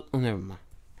never mind.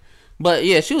 But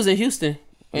yeah, she was in Houston,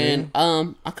 and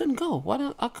I couldn't go.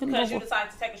 Why? I couldn't go. because you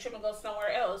decided to take a trip and go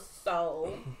somewhere else.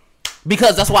 So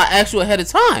Because that's why I asked you ahead of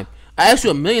time. I asked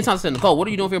you a million times. I said, Nicole, what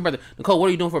are you doing for your birthday? Nicole, what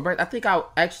are you doing for your birthday? I think I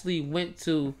actually went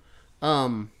to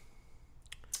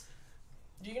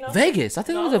do you know Vegas. I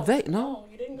think it was a Vegas. No,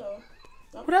 you didn't go.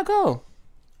 No. Where'd I go?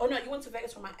 Oh no, you went to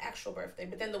Vegas for my actual birthday,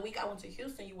 but then the week I went to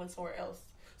Houston, you went somewhere else.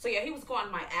 So yeah, he was going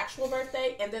on my actual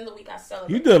birthday, and then the week I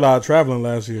celebrated. You did a lot of traveling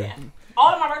last year. Yeah,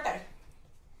 all of my birthday.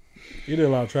 You did a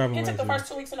lot of traveling He last took the year.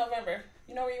 first 2 weeks of November.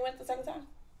 You know where you went the second time?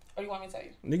 Or you want me to tell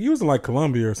you? Nigga, you was in like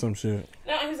Colombia or some shit.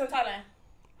 No, he was in Thailand.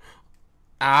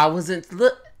 I wasn't.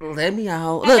 Look, let me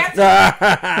out. Look,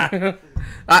 I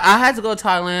had to go to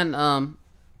Thailand.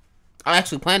 I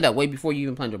actually planned that way before you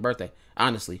even planned your birthday.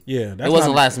 Honestly, Yeah, it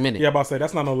wasn't last minute. Yeah, about to say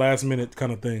that's not no last minute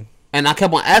kind of thing. And I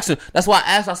kept on asking. That's why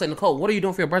I asked. I said, Nicole, what are you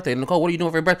doing for your birthday? Nicole, what are you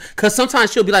doing for your birthday? Because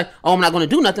sometimes she'll be like, oh, I'm not going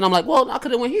to do nothing. I'm like, well, I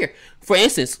could have went here. For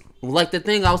instance, like the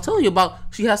thing I was telling you about,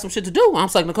 she has some shit to do. I'm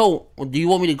just like, Nicole, do you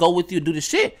want me to go with you to do this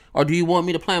shit? Or do you want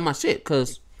me to plan my shit?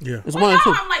 Because it's one or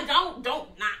two. I'm like, don't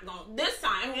not go. This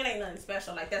time, it ain't nothing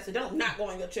special like that. So don't not go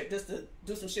on your trip just to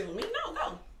do some shit with me. No,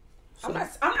 go. I'm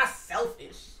not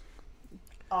selfish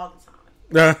all the time.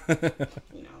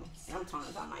 You know,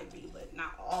 sometimes I might be, but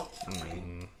not all the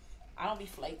time. I don't be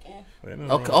flaking.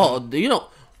 Okay. Oh, you know,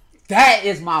 That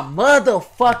is my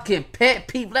motherfucking pet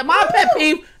peeve. Like my pet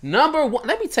peeve number one.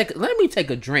 Let me take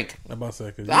a drink.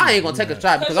 I ain't gonna take a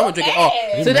shot because I'm gonna drink it all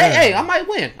today. Hey, I might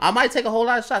win. I might take a whole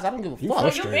lot of shots. I don't give a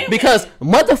fuck because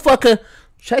motherfucker.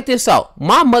 Check this out.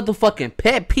 My motherfucking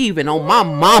pet peeve and on my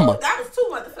mama. That was two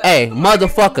motherfuckers. Hey,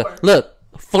 motherfucker. Look,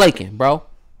 flaking, bro.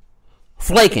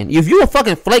 Flaking. If you a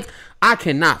fucking flake, I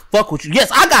cannot fuck with you.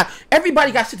 Yes,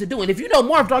 everybody got shit to do. And if you know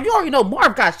Marv, dog, you already know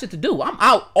Marv got shit to do. I'm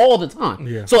out all the time.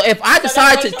 Yeah. So if I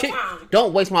decide to kick,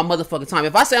 don't waste my motherfucking time.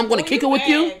 If I say I'm going to kick it with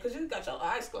you. Because you got your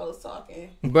eyes closed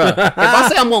talking. Bro, if I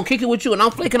say I'm going to kick it with you and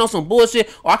I'm flaking on some bullshit,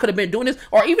 or I could have been doing this,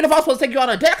 or even if I was supposed to take you out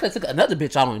on a date, I could have took another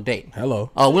bitch out on a date. Hello.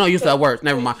 Oh, we don't use that word.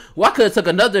 Never mind. Well, I could have took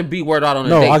another B word out on a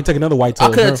date. No, I could take another white toes.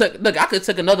 I could have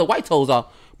took another white toes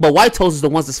out. But white toes is the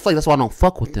ones that's flake. That's why I don't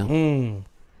fuck with them.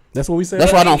 That's what we said.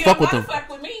 That's why I don't fuck with them. Fuck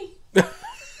with me.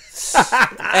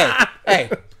 hey,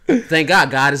 thank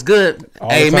God is good.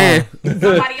 Amen.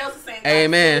 Somebody else is saying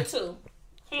amen too.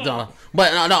 No,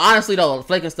 but no, honestly though,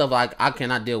 flaking stuff like I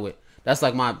cannot deal with. That's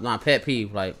like my pet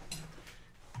peeve. Like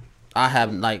I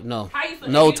have like no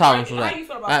tolerance for that.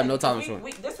 I have no tolerance for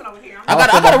it. This one over here. I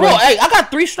got a real. Hey, I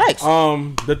got 3 strikes.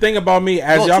 The thing about me,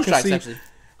 as y'all can see. Actually.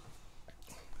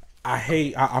 I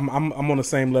hate. I'm on the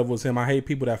same level as him. I hate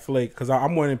people that flake because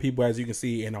I'm one of the people, as you can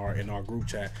see in our group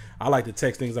chat. I like to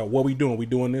text things out. What we doing? We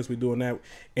doing this. We doing that.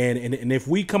 And if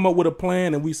we come up with a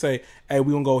plan and we say, hey,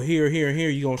 we gonna go here, here, and here.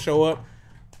 You gonna show up?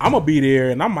 I'm gonna be there,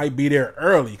 and I might be there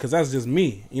early because that's just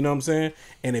me. You know what I'm saying?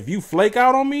 And if you flake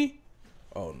out on me,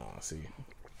 oh no, see.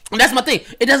 And that's my thing.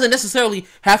 It doesn't necessarily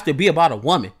have to be about a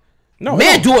woman. No,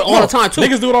 men do it all the time too.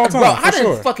 Niggas do it all the time. Bro, I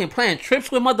done fucking plan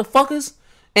trips with motherfuckers.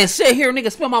 And sit here,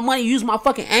 nigga, spend my money, use my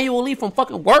fucking annual leave from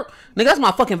fucking work. Nigga, that's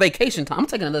my fucking vacation time. I'm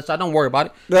taking another shot. Don't worry about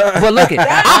it. But look, I'm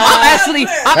actually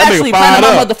planning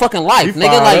my motherfucking life,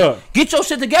 nigga. Like, get your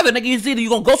shit together, nigga. It's either you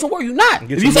gonna go somewhere or you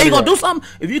not. If you say you gonna do something,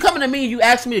 if you coming to me and you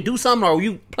ask me to do something or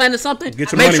you planning something, make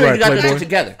sure you got your shit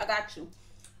together. I got you.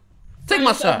 Take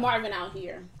my shot. Marvin out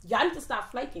here. Y'all need to stop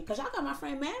flaking because y'all got my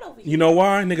friend mad over here. You know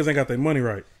why? Niggas ain't got their money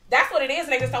right. That's what it is.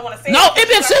 Niggas don't want to say no, it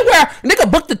been shit where nigga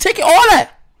booked the ticket, all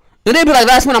that. And they be like,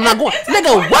 last minute, I'm not going.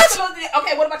 Nigga, what?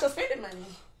 Okay, what about your spending money?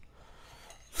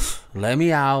 Let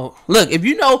me out. Look, if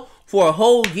you know for a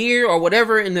whole year or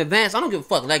whatever in advance, I don't give a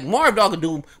fuck. Like, Marv Dog could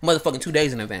do motherfucking 2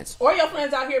 days in advance. Or your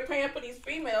friends out here paying for these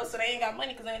females so they ain't got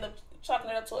money because they end up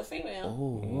chalking it up to a female.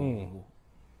 Oh.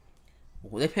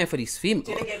 Well, they paying for these females.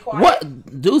 Did it get quiet?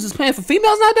 What? Dudes is paying for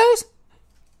females nowadays?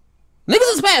 My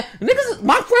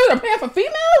friends are paying for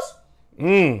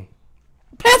females?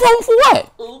 Paying for them for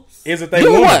what? Oops. Is it they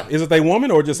woman? What? Is it they woman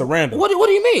or just a random? What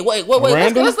do you mean? Wait.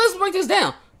 Let's break this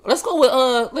down. Let's go with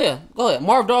go ahead.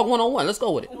 Marv Dog 101. Let's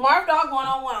go with it. Marv Dog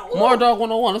 101. Ooh. Marv Dog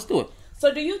 101. Let's do it.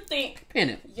 So do you think pin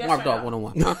it? Yes, Marv Dog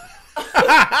 101.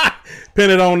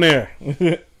 Pin it on there.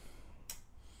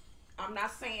 I'm not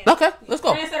saying. Okay, let's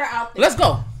go. Friends that are out there. Let's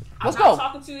go. I'm not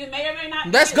talking to you. It may or may not.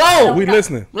 Let's go. We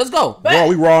listening. Let's go. Bro,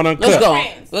 we raw and uncut. Let's go.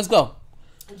 Let's go.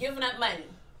 Giving up money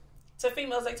to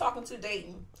females they talking to,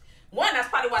 dating. One, that's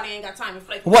probably why they ain't got time to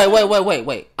flake.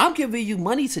 Wait. I'm giving you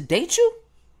money to date you?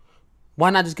 Why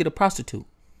not just get a prostitute?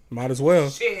 Might as well.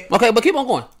 Shit. Okay, but keep on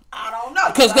going. I don't know.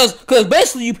 Because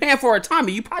basically you paying for her time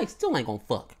and you probably still ain't gonna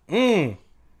fuck.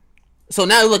 So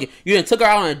now look, you done took her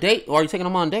out on a date, or are you taking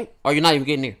them on a date? Or you're not even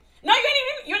getting there? No,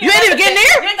 you ain't even getting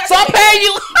there? So I'm paying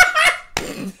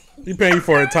you. You paying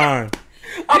for her time.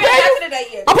 I'm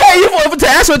paying you for to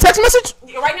answer a text message?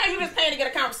 Right now, you just paying to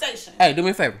get a conversation. Hey, do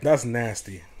me a favor. That's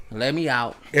nasty. Let me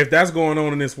out. If that's going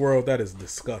on in this world, that is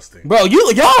disgusting. Bro,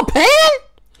 y'all paying?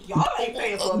 Y'all ain't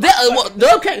paying for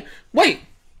it. Okay, wait.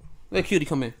 Let Cutie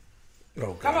come in.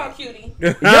 Oh, come on, Cutie.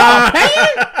 Y'all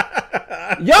paying?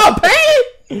 Y'all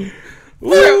paying?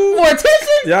 For attention?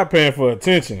 Y'all paying for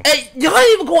attention. Hey, y'all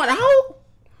ain't even going out?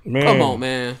 Man. Come on,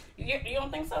 man. You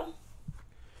don't think so?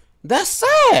 That's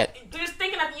sad. Just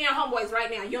thinking of the young homeboys right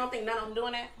now. You don't think none of them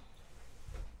doing that?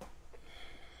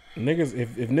 Niggas,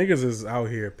 if niggas is out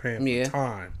here paying for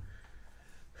time,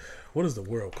 what does the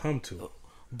world come to?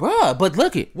 Bruh, but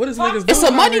look it. What is niggas doing? It's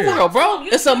a money world, bro.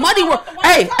 It's a money world.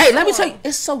 Hey, let me tell you,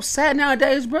 it's so sad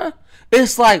nowadays, bruh.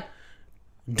 It's like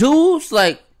dudes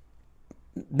like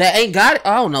that ain't got it.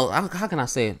 I don't know. How can I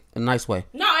say it in a nice way?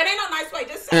 No, it ain't no nice way.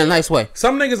 Just say in a nice way.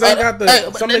 Some niggas ain't got the.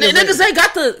 Niggas ain't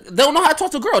got the. They don't know how to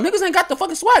talk to a girl. Niggas ain't got the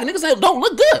fucking swag. Niggas don't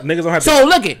look good. Niggas don't have. So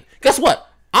look it. Guess what?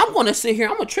 I'm gonna sit here.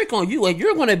 I'm gonna trick on you, and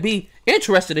you're gonna be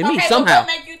interested in me somehow. What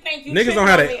make you think you niggas don't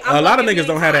have that. A lot of niggas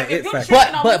don't have that it factor.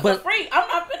 But free.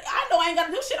 I know I ain't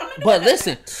gotta do shit. But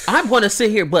listen, I'm gonna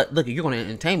sit here. But look, you're gonna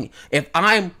entertain me. If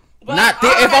I'm But not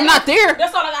there. If I'm not there,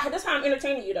 that's all I got. That's how I'm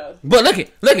entertaining you, though. But look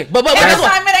it. But every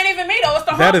time it ain't even me though. It's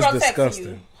the that is homegirl texting disgusting.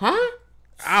 you. Huh?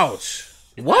 Ouch.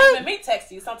 It's What? not even me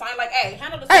text you. Sometimes like, hey,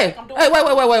 handle this. Hey, I'm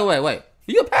doing wait.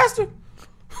 You a pastor?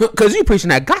 Cause you preaching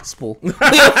that gospel. You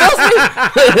got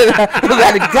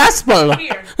the gospel.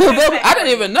 I didn't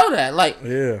even know that. Like,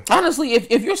 honestly,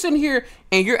 if you're sitting here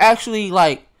and you're actually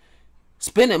like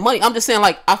spending money, I'm just saying,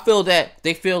 like, I feel that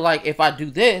they feel like if I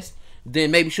do this,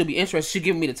 then maybe she'll be interested. She's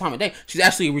giving me the time of day. She's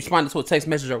actually responding to a text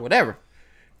message or whatever.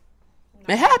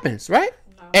 No. It happens, right?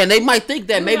 No. And they might think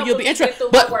that maybe you'll be interested.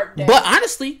 But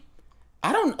honestly,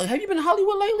 I don't. Have you been to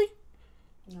Hollywood lately?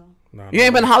 No. You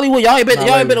ain't been to Hollywood. Y'all ain't been to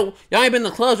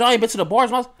the clubs. Y'all ain't been to the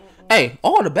bars. Hey,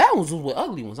 all the bad ones was with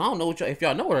ugly ones. I don't know if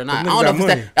y'all know it or not. I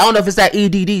don't know if it's that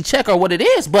EDD check or what it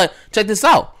is. But check this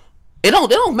out. It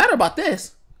don't matter about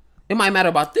this. It might matter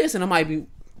about this, and it might be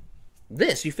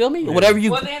this. You feel me? Yeah. Whatever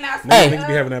you. Well, then hey, niggas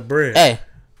be having that bread. Hey,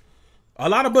 a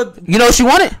lot of but you know what she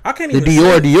wanted? I can't even. The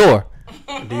Dior.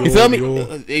 You feel me?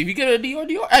 If you get a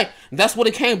Dior, hey, that's what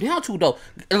it came down to, though.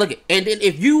 And look, and then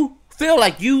if you feel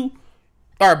like you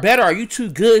are better, are you too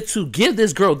good to give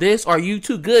this girl this? Or are you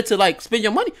too good to like spend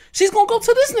your money? She's gonna go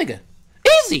to this nigga.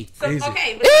 Easy. So, easy.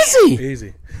 Okay,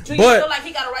 Easy. Do you feel like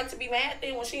he got a right to be mad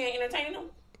then when she ain't entertaining him?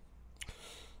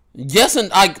 Yes, and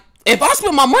if I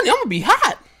spend my money, I'm gonna be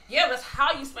hot. Yeah, but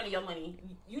how you spending your money?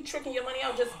 You tricking your money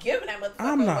out just giving that motherfucker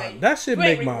I'm not. away. That shit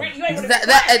make my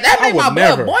that make my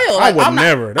blood boil. Like, I'm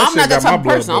not that type of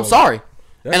person. I'm sorry.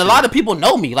 And a lot of people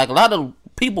know me. Like a lot of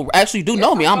people actually do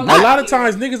know me. I'm not. A lot of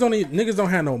times niggas don't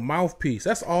have no mouthpiece.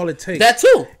 That's all it takes. That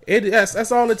too.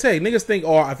 That's all it takes. Niggas think,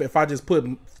 oh, if I just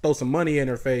throw some money in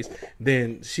her face,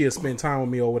 then she'll spend time with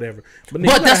me or whatever. But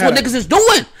that's what niggas is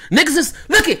doing. Niggas is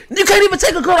look it. You can't even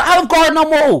take a girl to Olive Garden no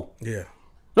more. Yeah.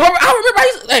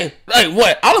 I remember. Hey,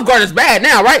 what? Olive Garden is bad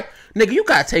now, right? Nigga, you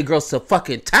gotta take girls to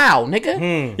fucking Tao,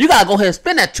 nigga. You gotta go ahead and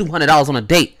spend that $200 on a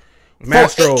date.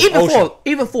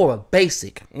 Even for a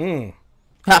basic.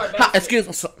 Excuse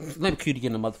me. Let me Cutie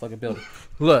get in the motherfucking building.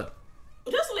 Look.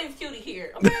 Just leave Cutie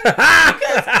here, okay?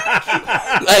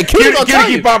 Hey, Cutie gonna tell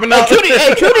you. Popping out. Cutie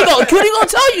gonna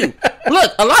tell you.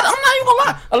 Look, I'm not even gonna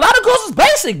lie. A lot of girls is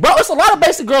basic, bro. It's a lot of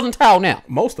basic girls in Tao now.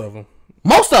 Most of them.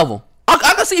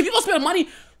 I can see if you gonna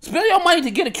spend your money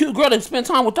to get a cute girl to spend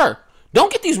time with her.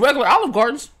 Don't get these regular Olive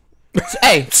Gardens.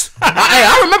 hey,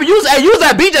 I remember you was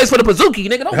at BJ's for the Pizookie,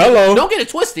 nigga. Don't get it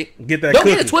twisted. Get that. Don't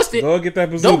get it twisted. Go get that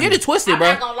Pizookie. Don't get it twisted, bro.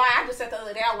 I'm not gonna lie. I just said the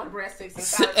other day I want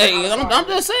breadsticks. Hey, I'm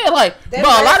just saying, like, bro,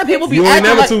 a lot of people be acting like... You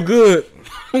ain't never too good.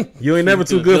 You ain't never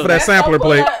too good for that sampler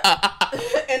plate.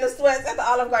 And the sweats at the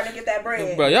Olive Garden to get that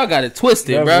bread. Bro, y'all got it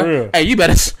twisted, that's bro. Real. Hey, you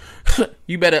better.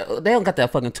 They don't got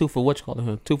that fucking 2 for what you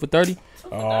call it? 2 for 30.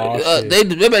 Oh, they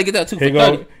better get that 2 for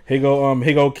 30. Here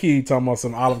go Key talking about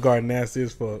some Olive Garden nasty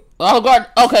as fuck. Olive Garden,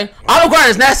 okay. Olive Garden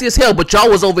is nasty as hell, but y'all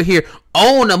was over here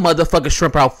on a motherfucking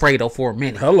shrimp Alfredo for a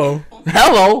minute. Hello.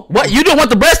 What? You didn't want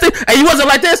the breasting? Hey, you wasn't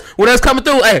like this when it was coming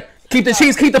through. Hey, keep the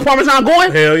cheese, keep the Parmesan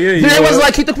going. Hell yeah, you then it was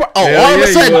like keep the.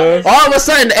 All of a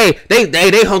sudden, hey,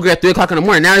 they hungry at 3:00 in the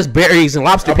morning. Now it's berries and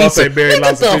lobster pizza. Get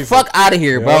the fuck out of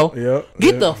here, bro.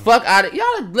 Get the fuck out of.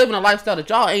 Y'all living a lifestyle that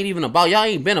y'all ain't even about. Y'all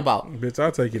ain't been about. Bitch,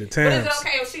 I'll take you to town. But is it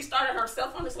okay if she started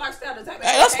herself on this lifestyle? Is that okay?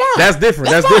 That's fine. That's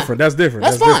different.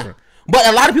 That's fine. But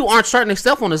a lot of people aren't starting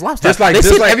themselves on this lifestyle. They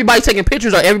see everybody taking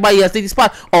pictures or everybody has these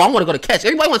spots. Oh, I want to go to Catch.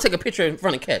 Everybody want to take a picture in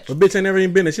front of Catch. But bitch ain't never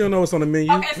even been there. She don't know what's on the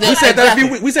menu. Okay, so we said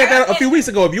that a few weeks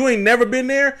ago. If you ain't never been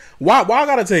there, why I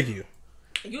gotta take you?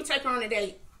 You take her on a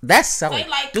date. That's selling.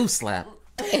 Do slap.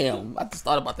 Damn, I just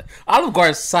thought about that. Olive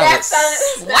Garden salad.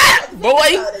 Slap, boy.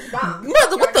 What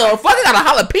the fuck? I got a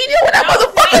jalapeno with that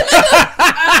motherfucker.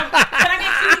 Can I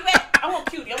get Cutie back? I want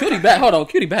Cutie. Cutie back. Hold on.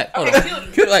 Cutie back. Hold on.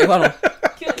 Cutie, hold on.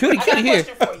 Cutie here.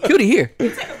 Cutie here. You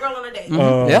take a girl on a date.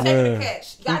 Yeah. Take her to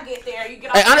Catch. You gotta get there. You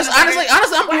get Hey, honestly,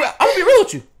 I'm gonna be real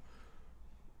with you.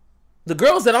 The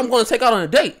girls that I'm gonna take out on a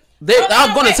date,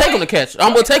 I'm gonna take them to Catch.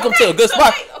 I'm gonna take them to a good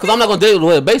spot because I'm not gonna date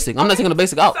with a basic. I'm not taking a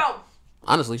basic out. So,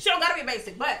 honestly, she don't gotta be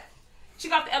basic, but she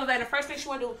got the elevator. First thing she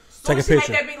wanna do, take a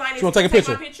picture. She wanna take a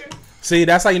picture. See,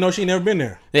 that's how you know she never been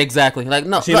there. Exactly. Like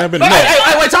no, she never been there.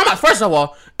 Hey, wait, time out. First of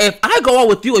all, if I go out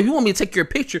with you, if you want me to take your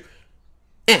picture,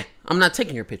 I'm not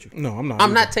taking your picture. No, I'm not.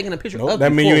 I'm not taking a picture. Nope,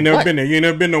 that means you ain't never been there. You ain't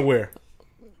never been nowhere.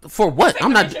 For what?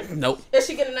 I'm not. Nope. Is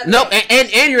she getting another? Nope.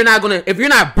 And you're not gonna. If you're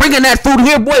not bringing that food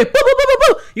here, boy,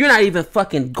 you're not even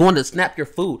fucking going to snap your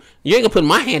food. You ain't gonna put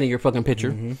my hand in your fucking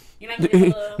picture. Mm-hmm. You're not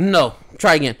getting No.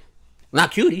 Try again.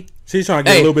 Not Cutie. She's trying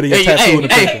to get a little bit of your tattoo in the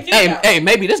picture. Hey,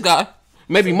 maybe this guy.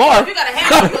 Maybe Marv. You got a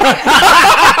hand.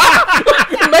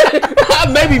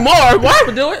 Maybe Marv. Marv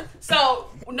would do it. So.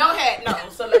 No hat, no.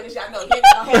 So let y'all know. You ain't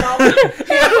got no hat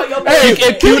on.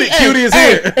 Cutie is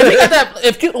here. If he got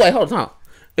that, wait, hold on.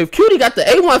 If Cutie got the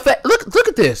A1 face, look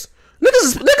at this.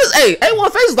 Niggas, hey,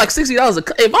 A1 face is like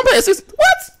 $60. If I'm paying 60,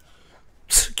 what?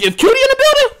 If Cutie in the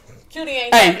building, Cutie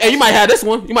ain't. Hey, you might have this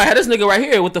one. You might have this nigga right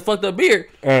here with the fucked up beard.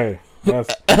 Hey. That's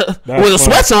with the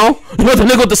sweats on. You want the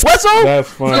nigga with the sweats on? That's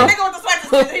funny. The nigga with the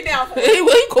sweats, he down for it.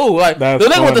 He cool. Like that's the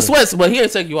nigga funny. with the sweats, but he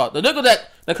ain't take you out. The nigga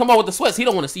that come out with the sweats, he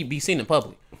don't want to be seen in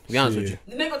public. To be honest with you.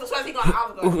 The nigga with the sweats, he gonna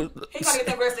get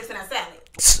them breadsticks in that salad.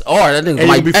 Or that nigga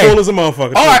might be full as a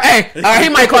motherfucker. Or he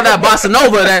might call that Bossa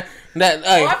Nova.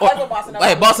 I fuck with Bossa Nova.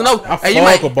 Hey, Bossa Nova. I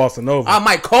fuck with Bossa Nova. I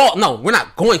might call. No, we're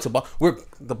not going to. We're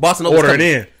the Bossa Nova. Order it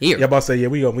in here. Yeah, about to say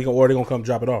we gonna order. They gonna come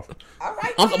drop it off. All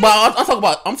right. I'm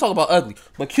talking about ugly,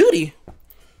 but Cutie.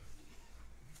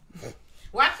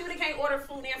 Why Cutie can't order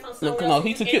food in from somewhere? No,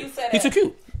 he too cute. He too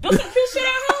cute. Do some cute shit at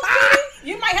home, Cutie.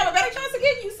 You might have a better chance to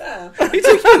get you some. He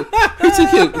too cute. He too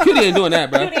cute. Cutie ain't doing that,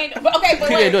 bro. Cutie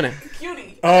ain't doing that.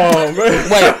 Cutie. Oh man.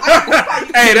 Wait.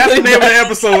 Hey, that's the name of the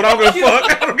episode. I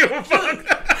don't give a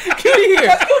fuck. Cutie here.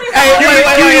 Hey,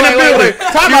 wait.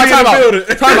 Time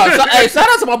out. Hey, shout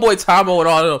out to my boy Tomo and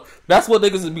all of them. That's what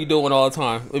niggas be doing all the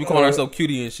time. We be calling ourselves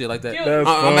Cutie and shit like that.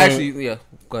 I'm actually, yeah.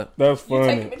 Go ahead. That's funny.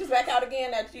 funny. You take bitches back out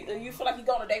again that you feel like you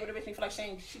go on a date with a bitch and you feel like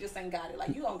she just ain't got it. Like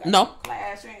you don't got no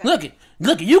class. You ain't got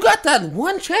look, you got that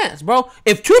one chance, bro.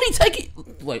 If Cutie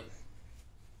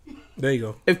there you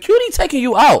go. If Cutie taking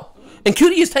you out and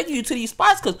Cutie is taking you to these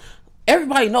spots, because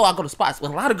everybody know I go to spots.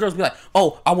 But a lot of girls be like,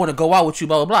 "Oh, I want to go out with you,"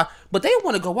 blah blah blah. But they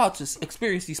want to go out to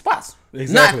experience these spots,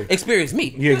 exactly. not experience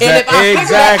me. Yeah, and if I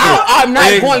figure out, I'm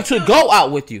not going to go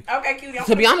out with you. Okay, Cutie.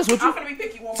 To be honest with you, I'm gonna be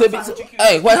picky one more time.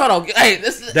 Hey, wait, hold on. Hey,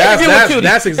 this is that's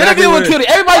exactly interview with Cutie.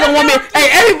 Everybody don't want me. Hey,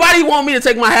 everybody want me to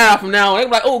take my hat off from now on. They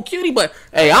be like, "Oh, Cutie," but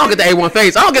hey, I don't get the A1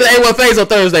 phase. I don't get the A1 phase on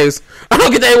Thursdays. I don't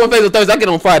get the A1 phase on Thursdays. I get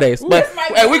it on Fridays. But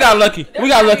hey, we got lucky. We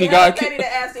got lucky, guys.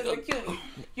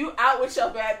 You out with your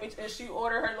bad bitch and she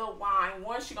order her little wine.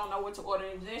 One, she don't know what to order,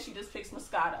 and then she just picks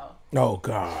Moscato. Oh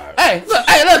God! Hey, look!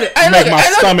 Hey, look! Hey, make my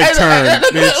stomach turn.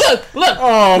 Look!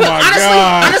 Oh my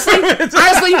God!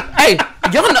 Honestly, hey,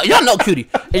 y'all know Cutie.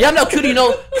 And y'all know Cutie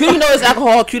knows his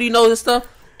alcohol. Cutie knows his stuff.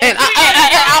 And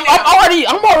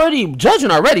I'm already judging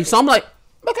already. So I'm like,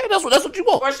 okay, that's what you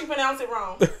want. Or she pronounced it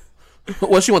wrong.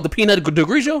 What, she want the peanut de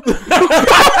grigio?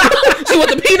 She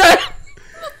want the peanut?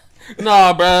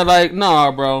 Nah,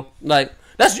 bro. Like,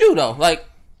 that's you though. Like,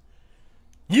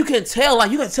 you can tell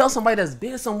somebody that's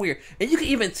been somewhere, and you can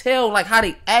even tell like how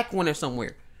they act when they're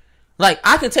somewhere. Like,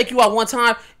 I can take you out one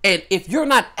time, and if you're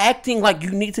not acting like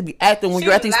you need to be acting when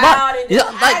you're at these spots,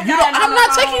 I'm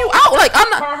not taking you out. Like, I'm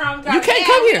not. You can't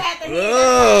come here.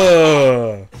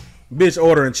 Bitch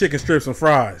ordering chicken strips and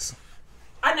fries.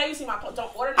 I know you see my post.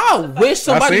 Don't order. I wish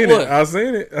somebody would. I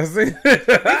seen it. We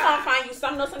gonna find you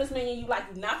something else on this menu you like.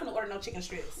 You're not gonna order no chicken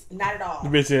strips. Not at all.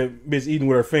 Bitch eating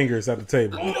with her fingers at the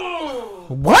table.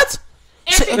 What?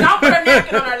 And she don't put her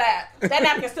napkin on her lap. That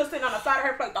napkin's still sitting on the side of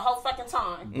her plate the whole fucking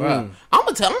time. I'm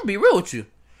gonna be real with you.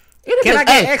 Can I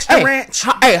get extra ranch?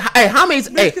 How many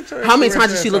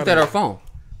times has she looked at her phone?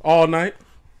 All night.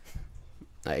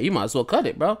 Hey, you might as well cut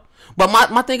it, bro. But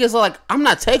my thing is, like, I'm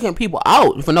not taking people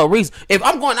out for no reason. If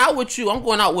I'm going out with you, I'm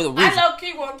going out with a reason. I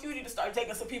low-key want Cutie to start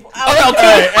taking some people out.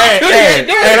 Hey,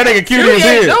 that nigga Cutie is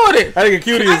here. Doing it. That nigga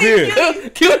Cutie is here.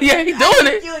 Cutie ain't doing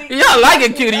it. Y'all like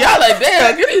it, Cutie. Y'all like,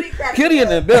 damn, Cutie in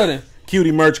the building.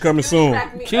 Cutie merch coming soon.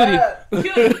 Cutie.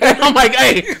 I'm like,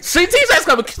 hey, CT's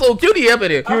coming soon. Cutie up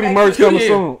in here. Cutie merch coming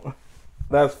soon.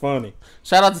 That's funny.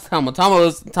 Shout out to Tomo. Tomo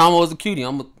is a cutie.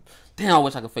 Damn, I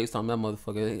wish I could FaceTime that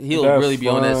motherfucker. He'll really be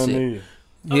on that shit.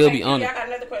 He'll be on it. I got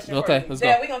another question. Okay, let's go.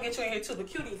 Dad, we're gonna get you in here too, but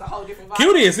Cutie is a whole different vibe.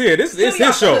 Cutie is here. This is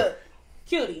his show. Look,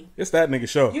 Cutie. It's that nigga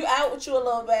show. You out with you a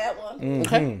little bad one. Mm-hmm.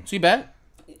 Okay, she bad?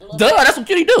 Duh, that's what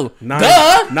Cutie do. Nine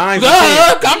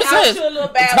Common sense.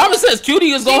 Common sense.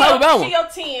 Cutie is gonna have a bad one. She your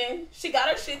 10. She got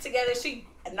her shit together. She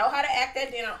know how to act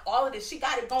at dinner. All of this. She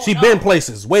got it going on. She been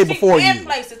places way before you. She been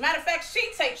places. Matter of fact, she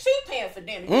paying for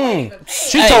dinner.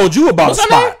 She told you about a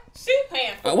spot. She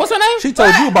paying for what's her name? She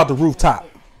told you about the rooftop.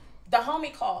 The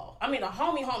homie call. I mean, a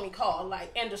homie call.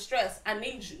 Like, in distress. I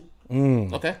need you.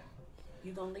 Okay.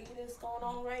 You gonna leave this going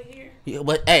on right here? Yeah,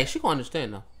 but hey, she gonna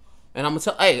understand though. And I'm gonna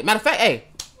tell. Hey, matter of fact,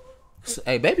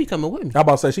 hey, baby coming with me. I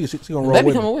about to say she gonna roll baby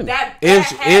with coming with me.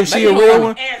 If she a real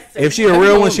one, if she a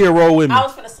real one, she'll roll with me. I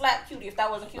was finna slap Cutie if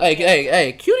that wasn't Cutie.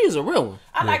 Hey, Cutie is a real one.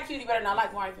 I like Cutie better than I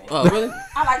like Marvin. Oh, really?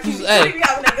 I like Cutie. Cutie be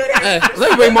having a good ass.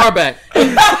 Let me bring Marv back.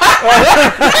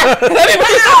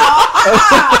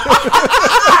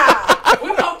 We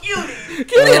want Cutie.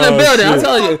 Cutie in the building. I'm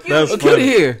telling you. Cutie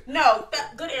here. No,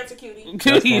 good answer, Cutie.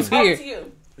 Cutie's here. To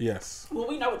you. Yes. Well,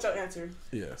 we know what your answer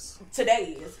yes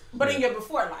today is, but in your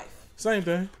before life. Same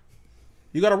thing.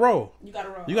 You gotta roll. You gotta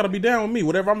roll. You gotta be down with me.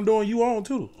 Whatever I'm doing, you on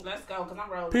too. Let's go, cause I'm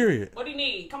rolling. Period. What do you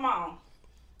need? Come on.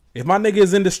 If my nigga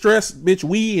is in distress, bitch,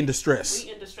 we in distress.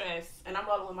 We in distress, and I'm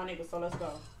rolling with my nigga. So let's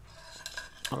go.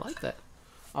 I like that.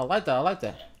 I like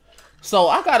that. So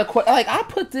I got a question. Like I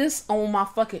put this on my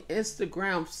fucking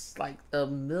Instagram like a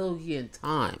million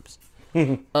times.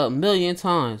 A million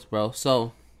times, bro.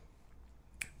 So,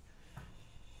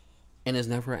 and there's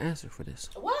never an answer for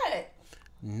this. What?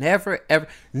 Never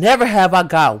have I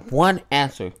got one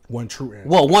answer. One true answer.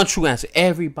 Well, one true answer.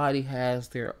 Everybody has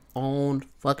their own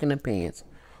fucking opinions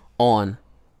on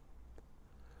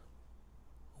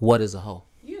what is a hoe.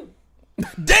 You.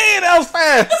 Damn, that was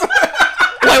fast.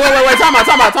 Wait.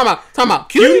 Time out.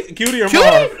 Cutie or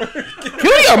Marv?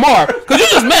 Cutie or Marv? Because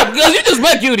you just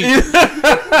met Cutie.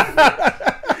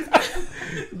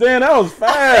 Damn, that was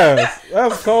fast.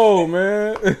 That's cold,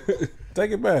 man.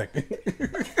 Take it back.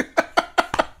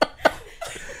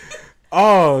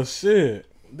 Oh shit!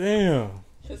 Damn.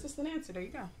 Just an answer. There you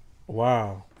go.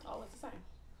 Wow. Oh, it's the same.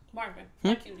 Marvin,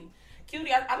 not Cutie.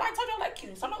 Cutie, I told you I like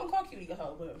Cutie, so I'm not gonna call Cutie a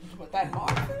hoe, but that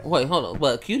Marvin. Wait, hold on.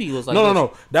 But Cutie was like,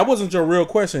 no. That wasn't your real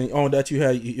question. On that you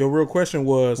had your real question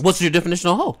was, what's your definition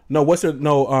of hoe? No, what's your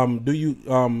Do you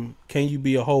can you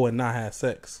be a hoe and not have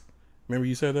sex? Remember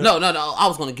you said that? No. I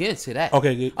was gonna get into that.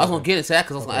 Okay. I was gonna get into that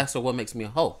because I was gonna ask her what makes me a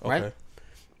hoe, right? Okay.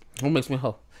 What makes me a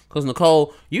hoe? Because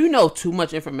Nicole, you know too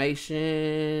much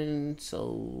information,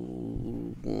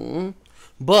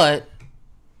 but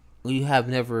you have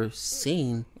never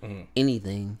seen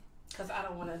anything. Because I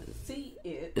don't want to see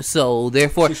it. So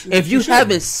therefore, if you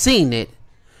haven't seen it,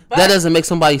 that doesn't make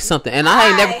somebody something. And I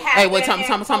ain't never. Hey, wait, time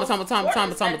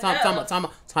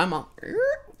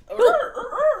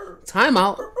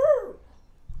out.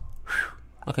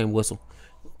 I can't whistle.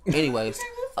 Anyways,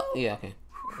 yeah, okay.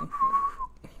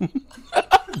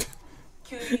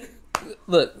 Cutie.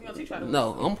 Look,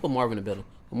 no, I'm gonna put Marv in the building.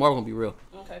 Marv gonna be real.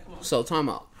 Okay, come on. So time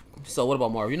out. So what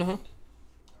about Marv? You know him?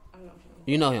 I know him.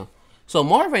 You know him. So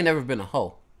Marv ain't never been a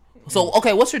hoe. So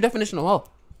okay, what's your definition of hoe?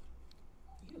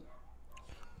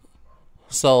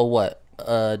 So what?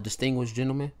 A distinguished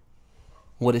gentleman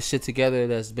with his shit together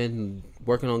that's been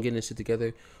working on getting his shit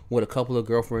together with a couple of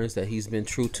girlfriends that he's been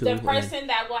true to. The person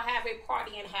that will have a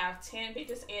party and have 10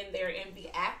 bitches in there and be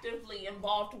actively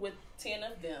involved with 10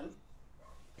 of them.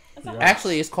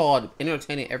 Actually, it's called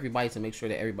entertaining everybody to make sure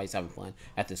that everybody's having fun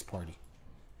at this party.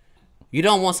 You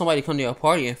don't want somebody to come to your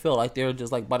party and feel like they're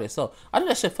just like by themselves. I do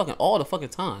that shit fucking all the fucking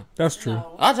time. That's true.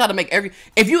 No. I try to make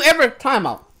if you ever time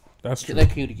out. That's true.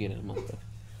 Let Cutie get it, motherfucker.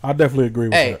 I definitely agree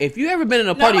with that. Hey, if you ever been in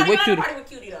a party with Cutie,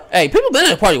 though. Hey, people been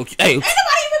in a party with Cutie. Hey, ain't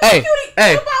nobody even with Cutie.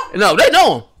 Hey, no, they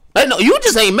know him. They know you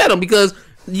just ain't met him because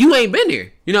you ain't been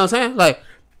there. You know what I'm saying? Like,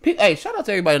 hey, shout out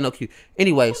to everybody that know Cutie.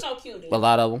 Anyways, who know Cutie? A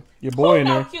lot of them. Your boy in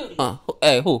there. Cutie?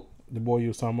 Hey, who? The boy you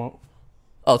was talking about.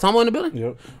 Oh, Tomo in the building?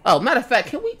 Yep. Oh, matter of fact,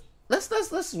 can we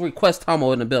let's request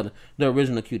Tomo in the building, the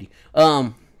original Cutie.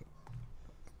 Come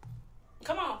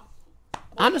on.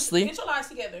 Honestly, get your lives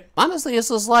together. Honestly, it's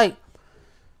just like,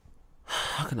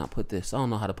 how can I put this? I don't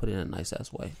know how to put it in a nice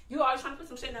ass way. You always trying to put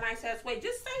some shit in a nice ass way.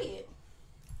 Just say it.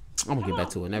 I'm gonna get back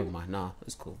to it. Never mind. Nah,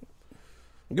 it's cool.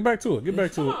 Get back to it.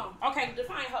 Okay,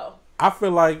 define hoe. I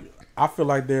feel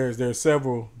like there's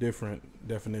several different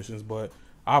definitions, but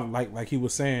I like he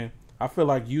was saying, I feel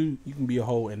like you can be a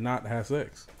hoe and not have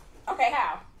sex. Okay,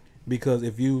 how? Because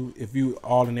if you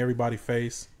all in everybody's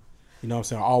face, you know what I'm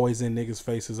saying, always in niggas'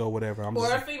 faces or whatever.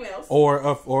 Or a female's.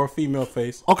 Or a female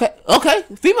face. Okay.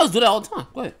 Females do that all the time.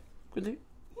 Go ahead. Continue.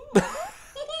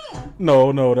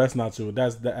 No, that's not true.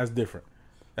 That's different.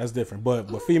 That's different.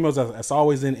 But females, that's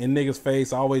always in niggas'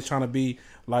 face, always trying to be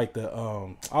like the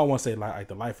I don't want to say like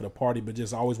the life of the party, but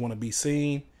just always want to be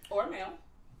seen. Or male,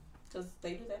 because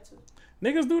they do that too.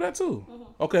 Niggas do that too.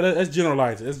 Mm-hmm. Okay, let's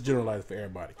generalize it. Let's generalize it for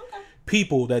everybody. Okay.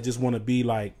 People that just want to be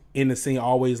like in the scene,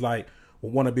 always like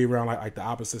want to be around like the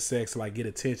opposite sex, to, like get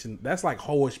attention. That's like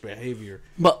hoish behavior.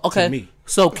 But okay, to me.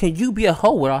 So can you be a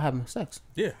hoe without having sex?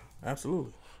 Yeah,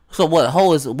 absolutely. So what a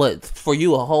hoe is? What for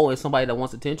you? A hoe is somebody that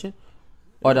wants attention,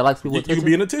 or that likes people attention. You can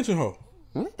be an attention hoe.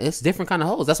 It's different kind of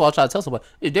hoes. That's why I try to tell somebody.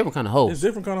 It's different kind of hoes. It's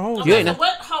different kind of hoes. Okay, so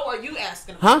what hoe are you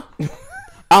asking? Huh?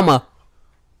 I'm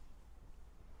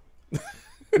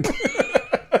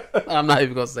not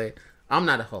even gonna say it. I'm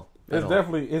not a hoe. It's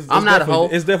definitely. I'm not a hoe.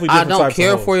 It's definitely. I don't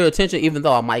care for your attention, even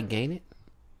though I might gain it.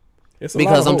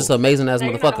 Because I'm just an amazing ass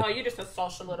motherfucker. You're just a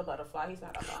social little butterfly. He's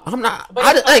not a hoe. I'm not.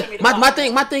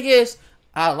 My thing is,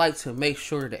 I like to make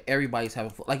sure that everybody's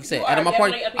having fun. Like you said, at my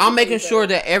party, I'm making sure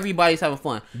that everybody's having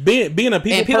fun. Being a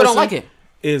people don't like it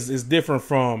is different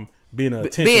from being an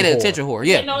attention whore.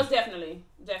 Yeah, no, it's definitely.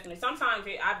 Definitely. Sometimes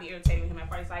I be irritated with him at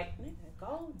parties. Like, nigga,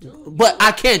 go do. But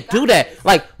I can't do that.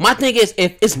 Like, my thing is,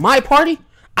 if it's my party,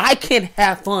 I can't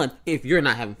have fun if you're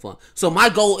not having fun. So my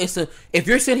goal is to, if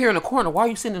you're sitting here in the corner, why are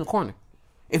you sitting in the corner?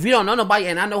 If you don't know nobody,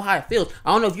 and I know how it feels,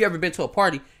 I don't know if you ever been to a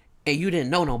party and you didn't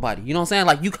know nobody. You know what I'm saying?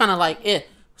 Like, you kind of like,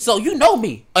 So you know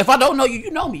me. If I don't know you, you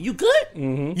know me. You good?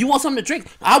 Mm-hmm. You want something to drink?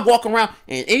 I walk around,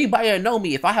 and anybody that know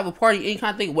me, if I have a party, any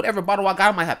kind of thing, whatever bottle I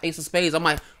got, I might have Ace of Spades. I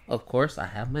might, of course, I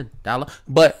have $1.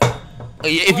 But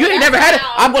if you ain't never had it,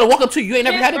 I'm going to walk up to you. You ain't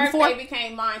never had it before? His birthday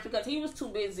became mine because he was too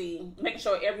busy making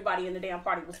sure everybody in the damn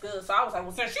party was good. So I was like,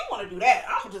 well, since you want to do that,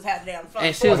 I'll just have the damn fun.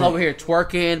 And she was over here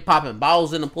twerking, popping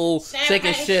bottles in the pool,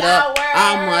 shaking shit up.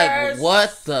 I'm like,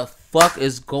 what the fuck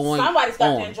is going on? Somebody's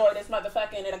got to enjoy this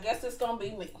motherfucking, and I guess it's going to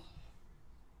be me.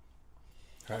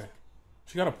 Hey,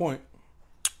 she got a point.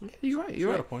 You're right. She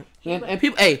got a point. And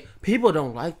people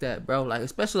don't like that, bro. Like,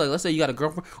 especially like, let's say you got a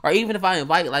girlfriend, or even if I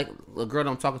invite like a girl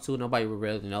that I'm talking to, nobody would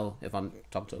really know if I'm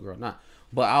talking to a girl or not.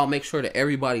 But I'll make sure that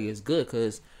everybody is good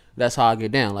because that's how I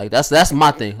get down. Like that's my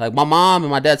thing. Like my mom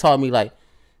and my dad taught me like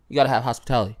you gotta have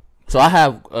hospitality. So I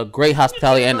have a great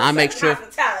hospitality, and I make sure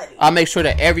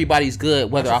that everybody's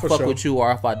good, whether I fuck with you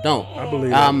or if I don't. I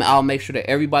believe I'll make sure that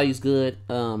everybody's good.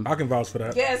 I can vouch for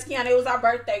that. Yes, Kiana, it was our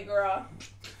birthday, girl.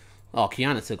 Oh,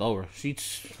 Kiana took over.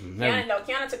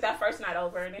 Kiana took that first night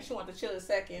over, and then she wanted to chill the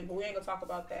second, but we ain't gonna talk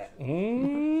about that. Okay.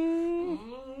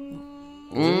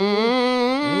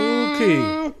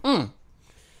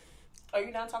 Are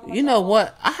you done talking about You know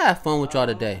what? I had fun with y'all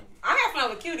today. I had fun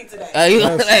with Cutie today.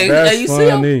 That's you see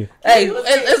him? funny. Hey,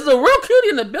 it's a real Cutie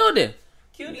in the building.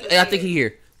 Cutie. Hey, I think he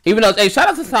here. Even though, shout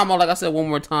out to Tom. Like I said one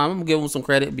more time, I'm gonna give him some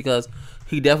credit because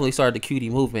he definitely started the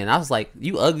Cutie movement. I was like,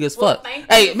 you ugly as fuck.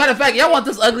 Hey, matter of fact, y'all want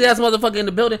this ugly ass motherfucker in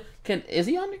the building? Is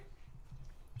he on there?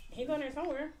 He's on there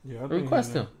somewhere. Yeah,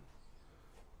 request him.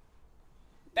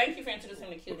 Thank you for introducing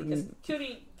him to Cutie. Because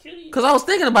Cutie. Because I was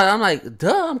thinking about it. I'm like,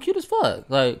 duh, I'm cute as fuck.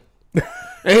 Like,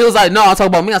 and he was like, no, I'll talk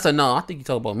about me. I said, no, I think you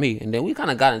talk about me. And then we kind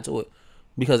of got into it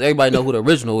because everybody know who the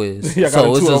original is. Yeah,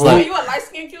 so it's just Are like, you a light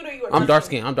skinned Cute or you a I'm dark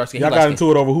skinned. Y'all got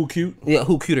into it over who cute? Yeah,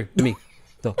 who cuter? Me.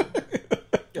 So,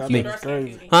 me.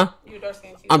 Huh? You dark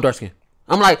skinned Cutie. I'm dark skinned.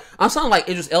 I'm sounding like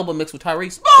Idris Elba mixed with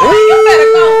Tyrese. Oh, you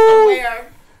better go somewhere.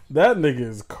 That nigga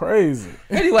is crazy.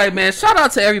 Anyway, man, shout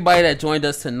out to everybody that joined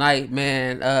us tonight,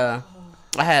 man. I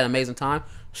had an amazing time.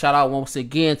 Shout out once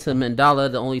again to Mandala,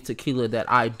 the only tequila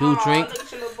that I do drink. Look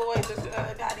at your little boy just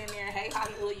got in there. Hey,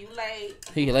 Hollywood, you late.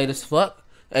 He late as fuck.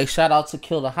 Hey, shout out to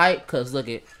Kill the Hype, because look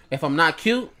it, if I'm not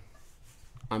cute,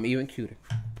 I'm even cuter.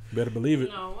 Better believe it.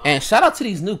 And shout out to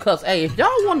these new cups. Hey, if y'all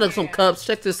wanted some cups,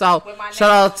 check this out. Shout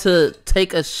out to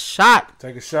Take a Shot.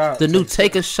 Take a Shot. The new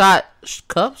Take a Shot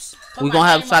cups. We're going to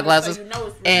have shot glasses.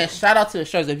 And shout out to the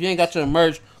shirts. If you ain't got your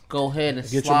merch, go ahead and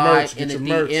slide in the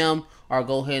DM or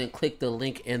go ahead and click the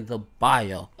link in the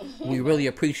bio. We really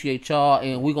appreciate y'all,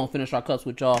 and we're going to finish our cups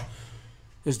with y'all.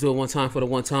 Let's do it one time for the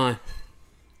one time.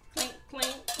 Clink,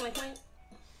 clink, clink, clink.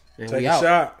 And Take a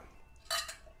shot.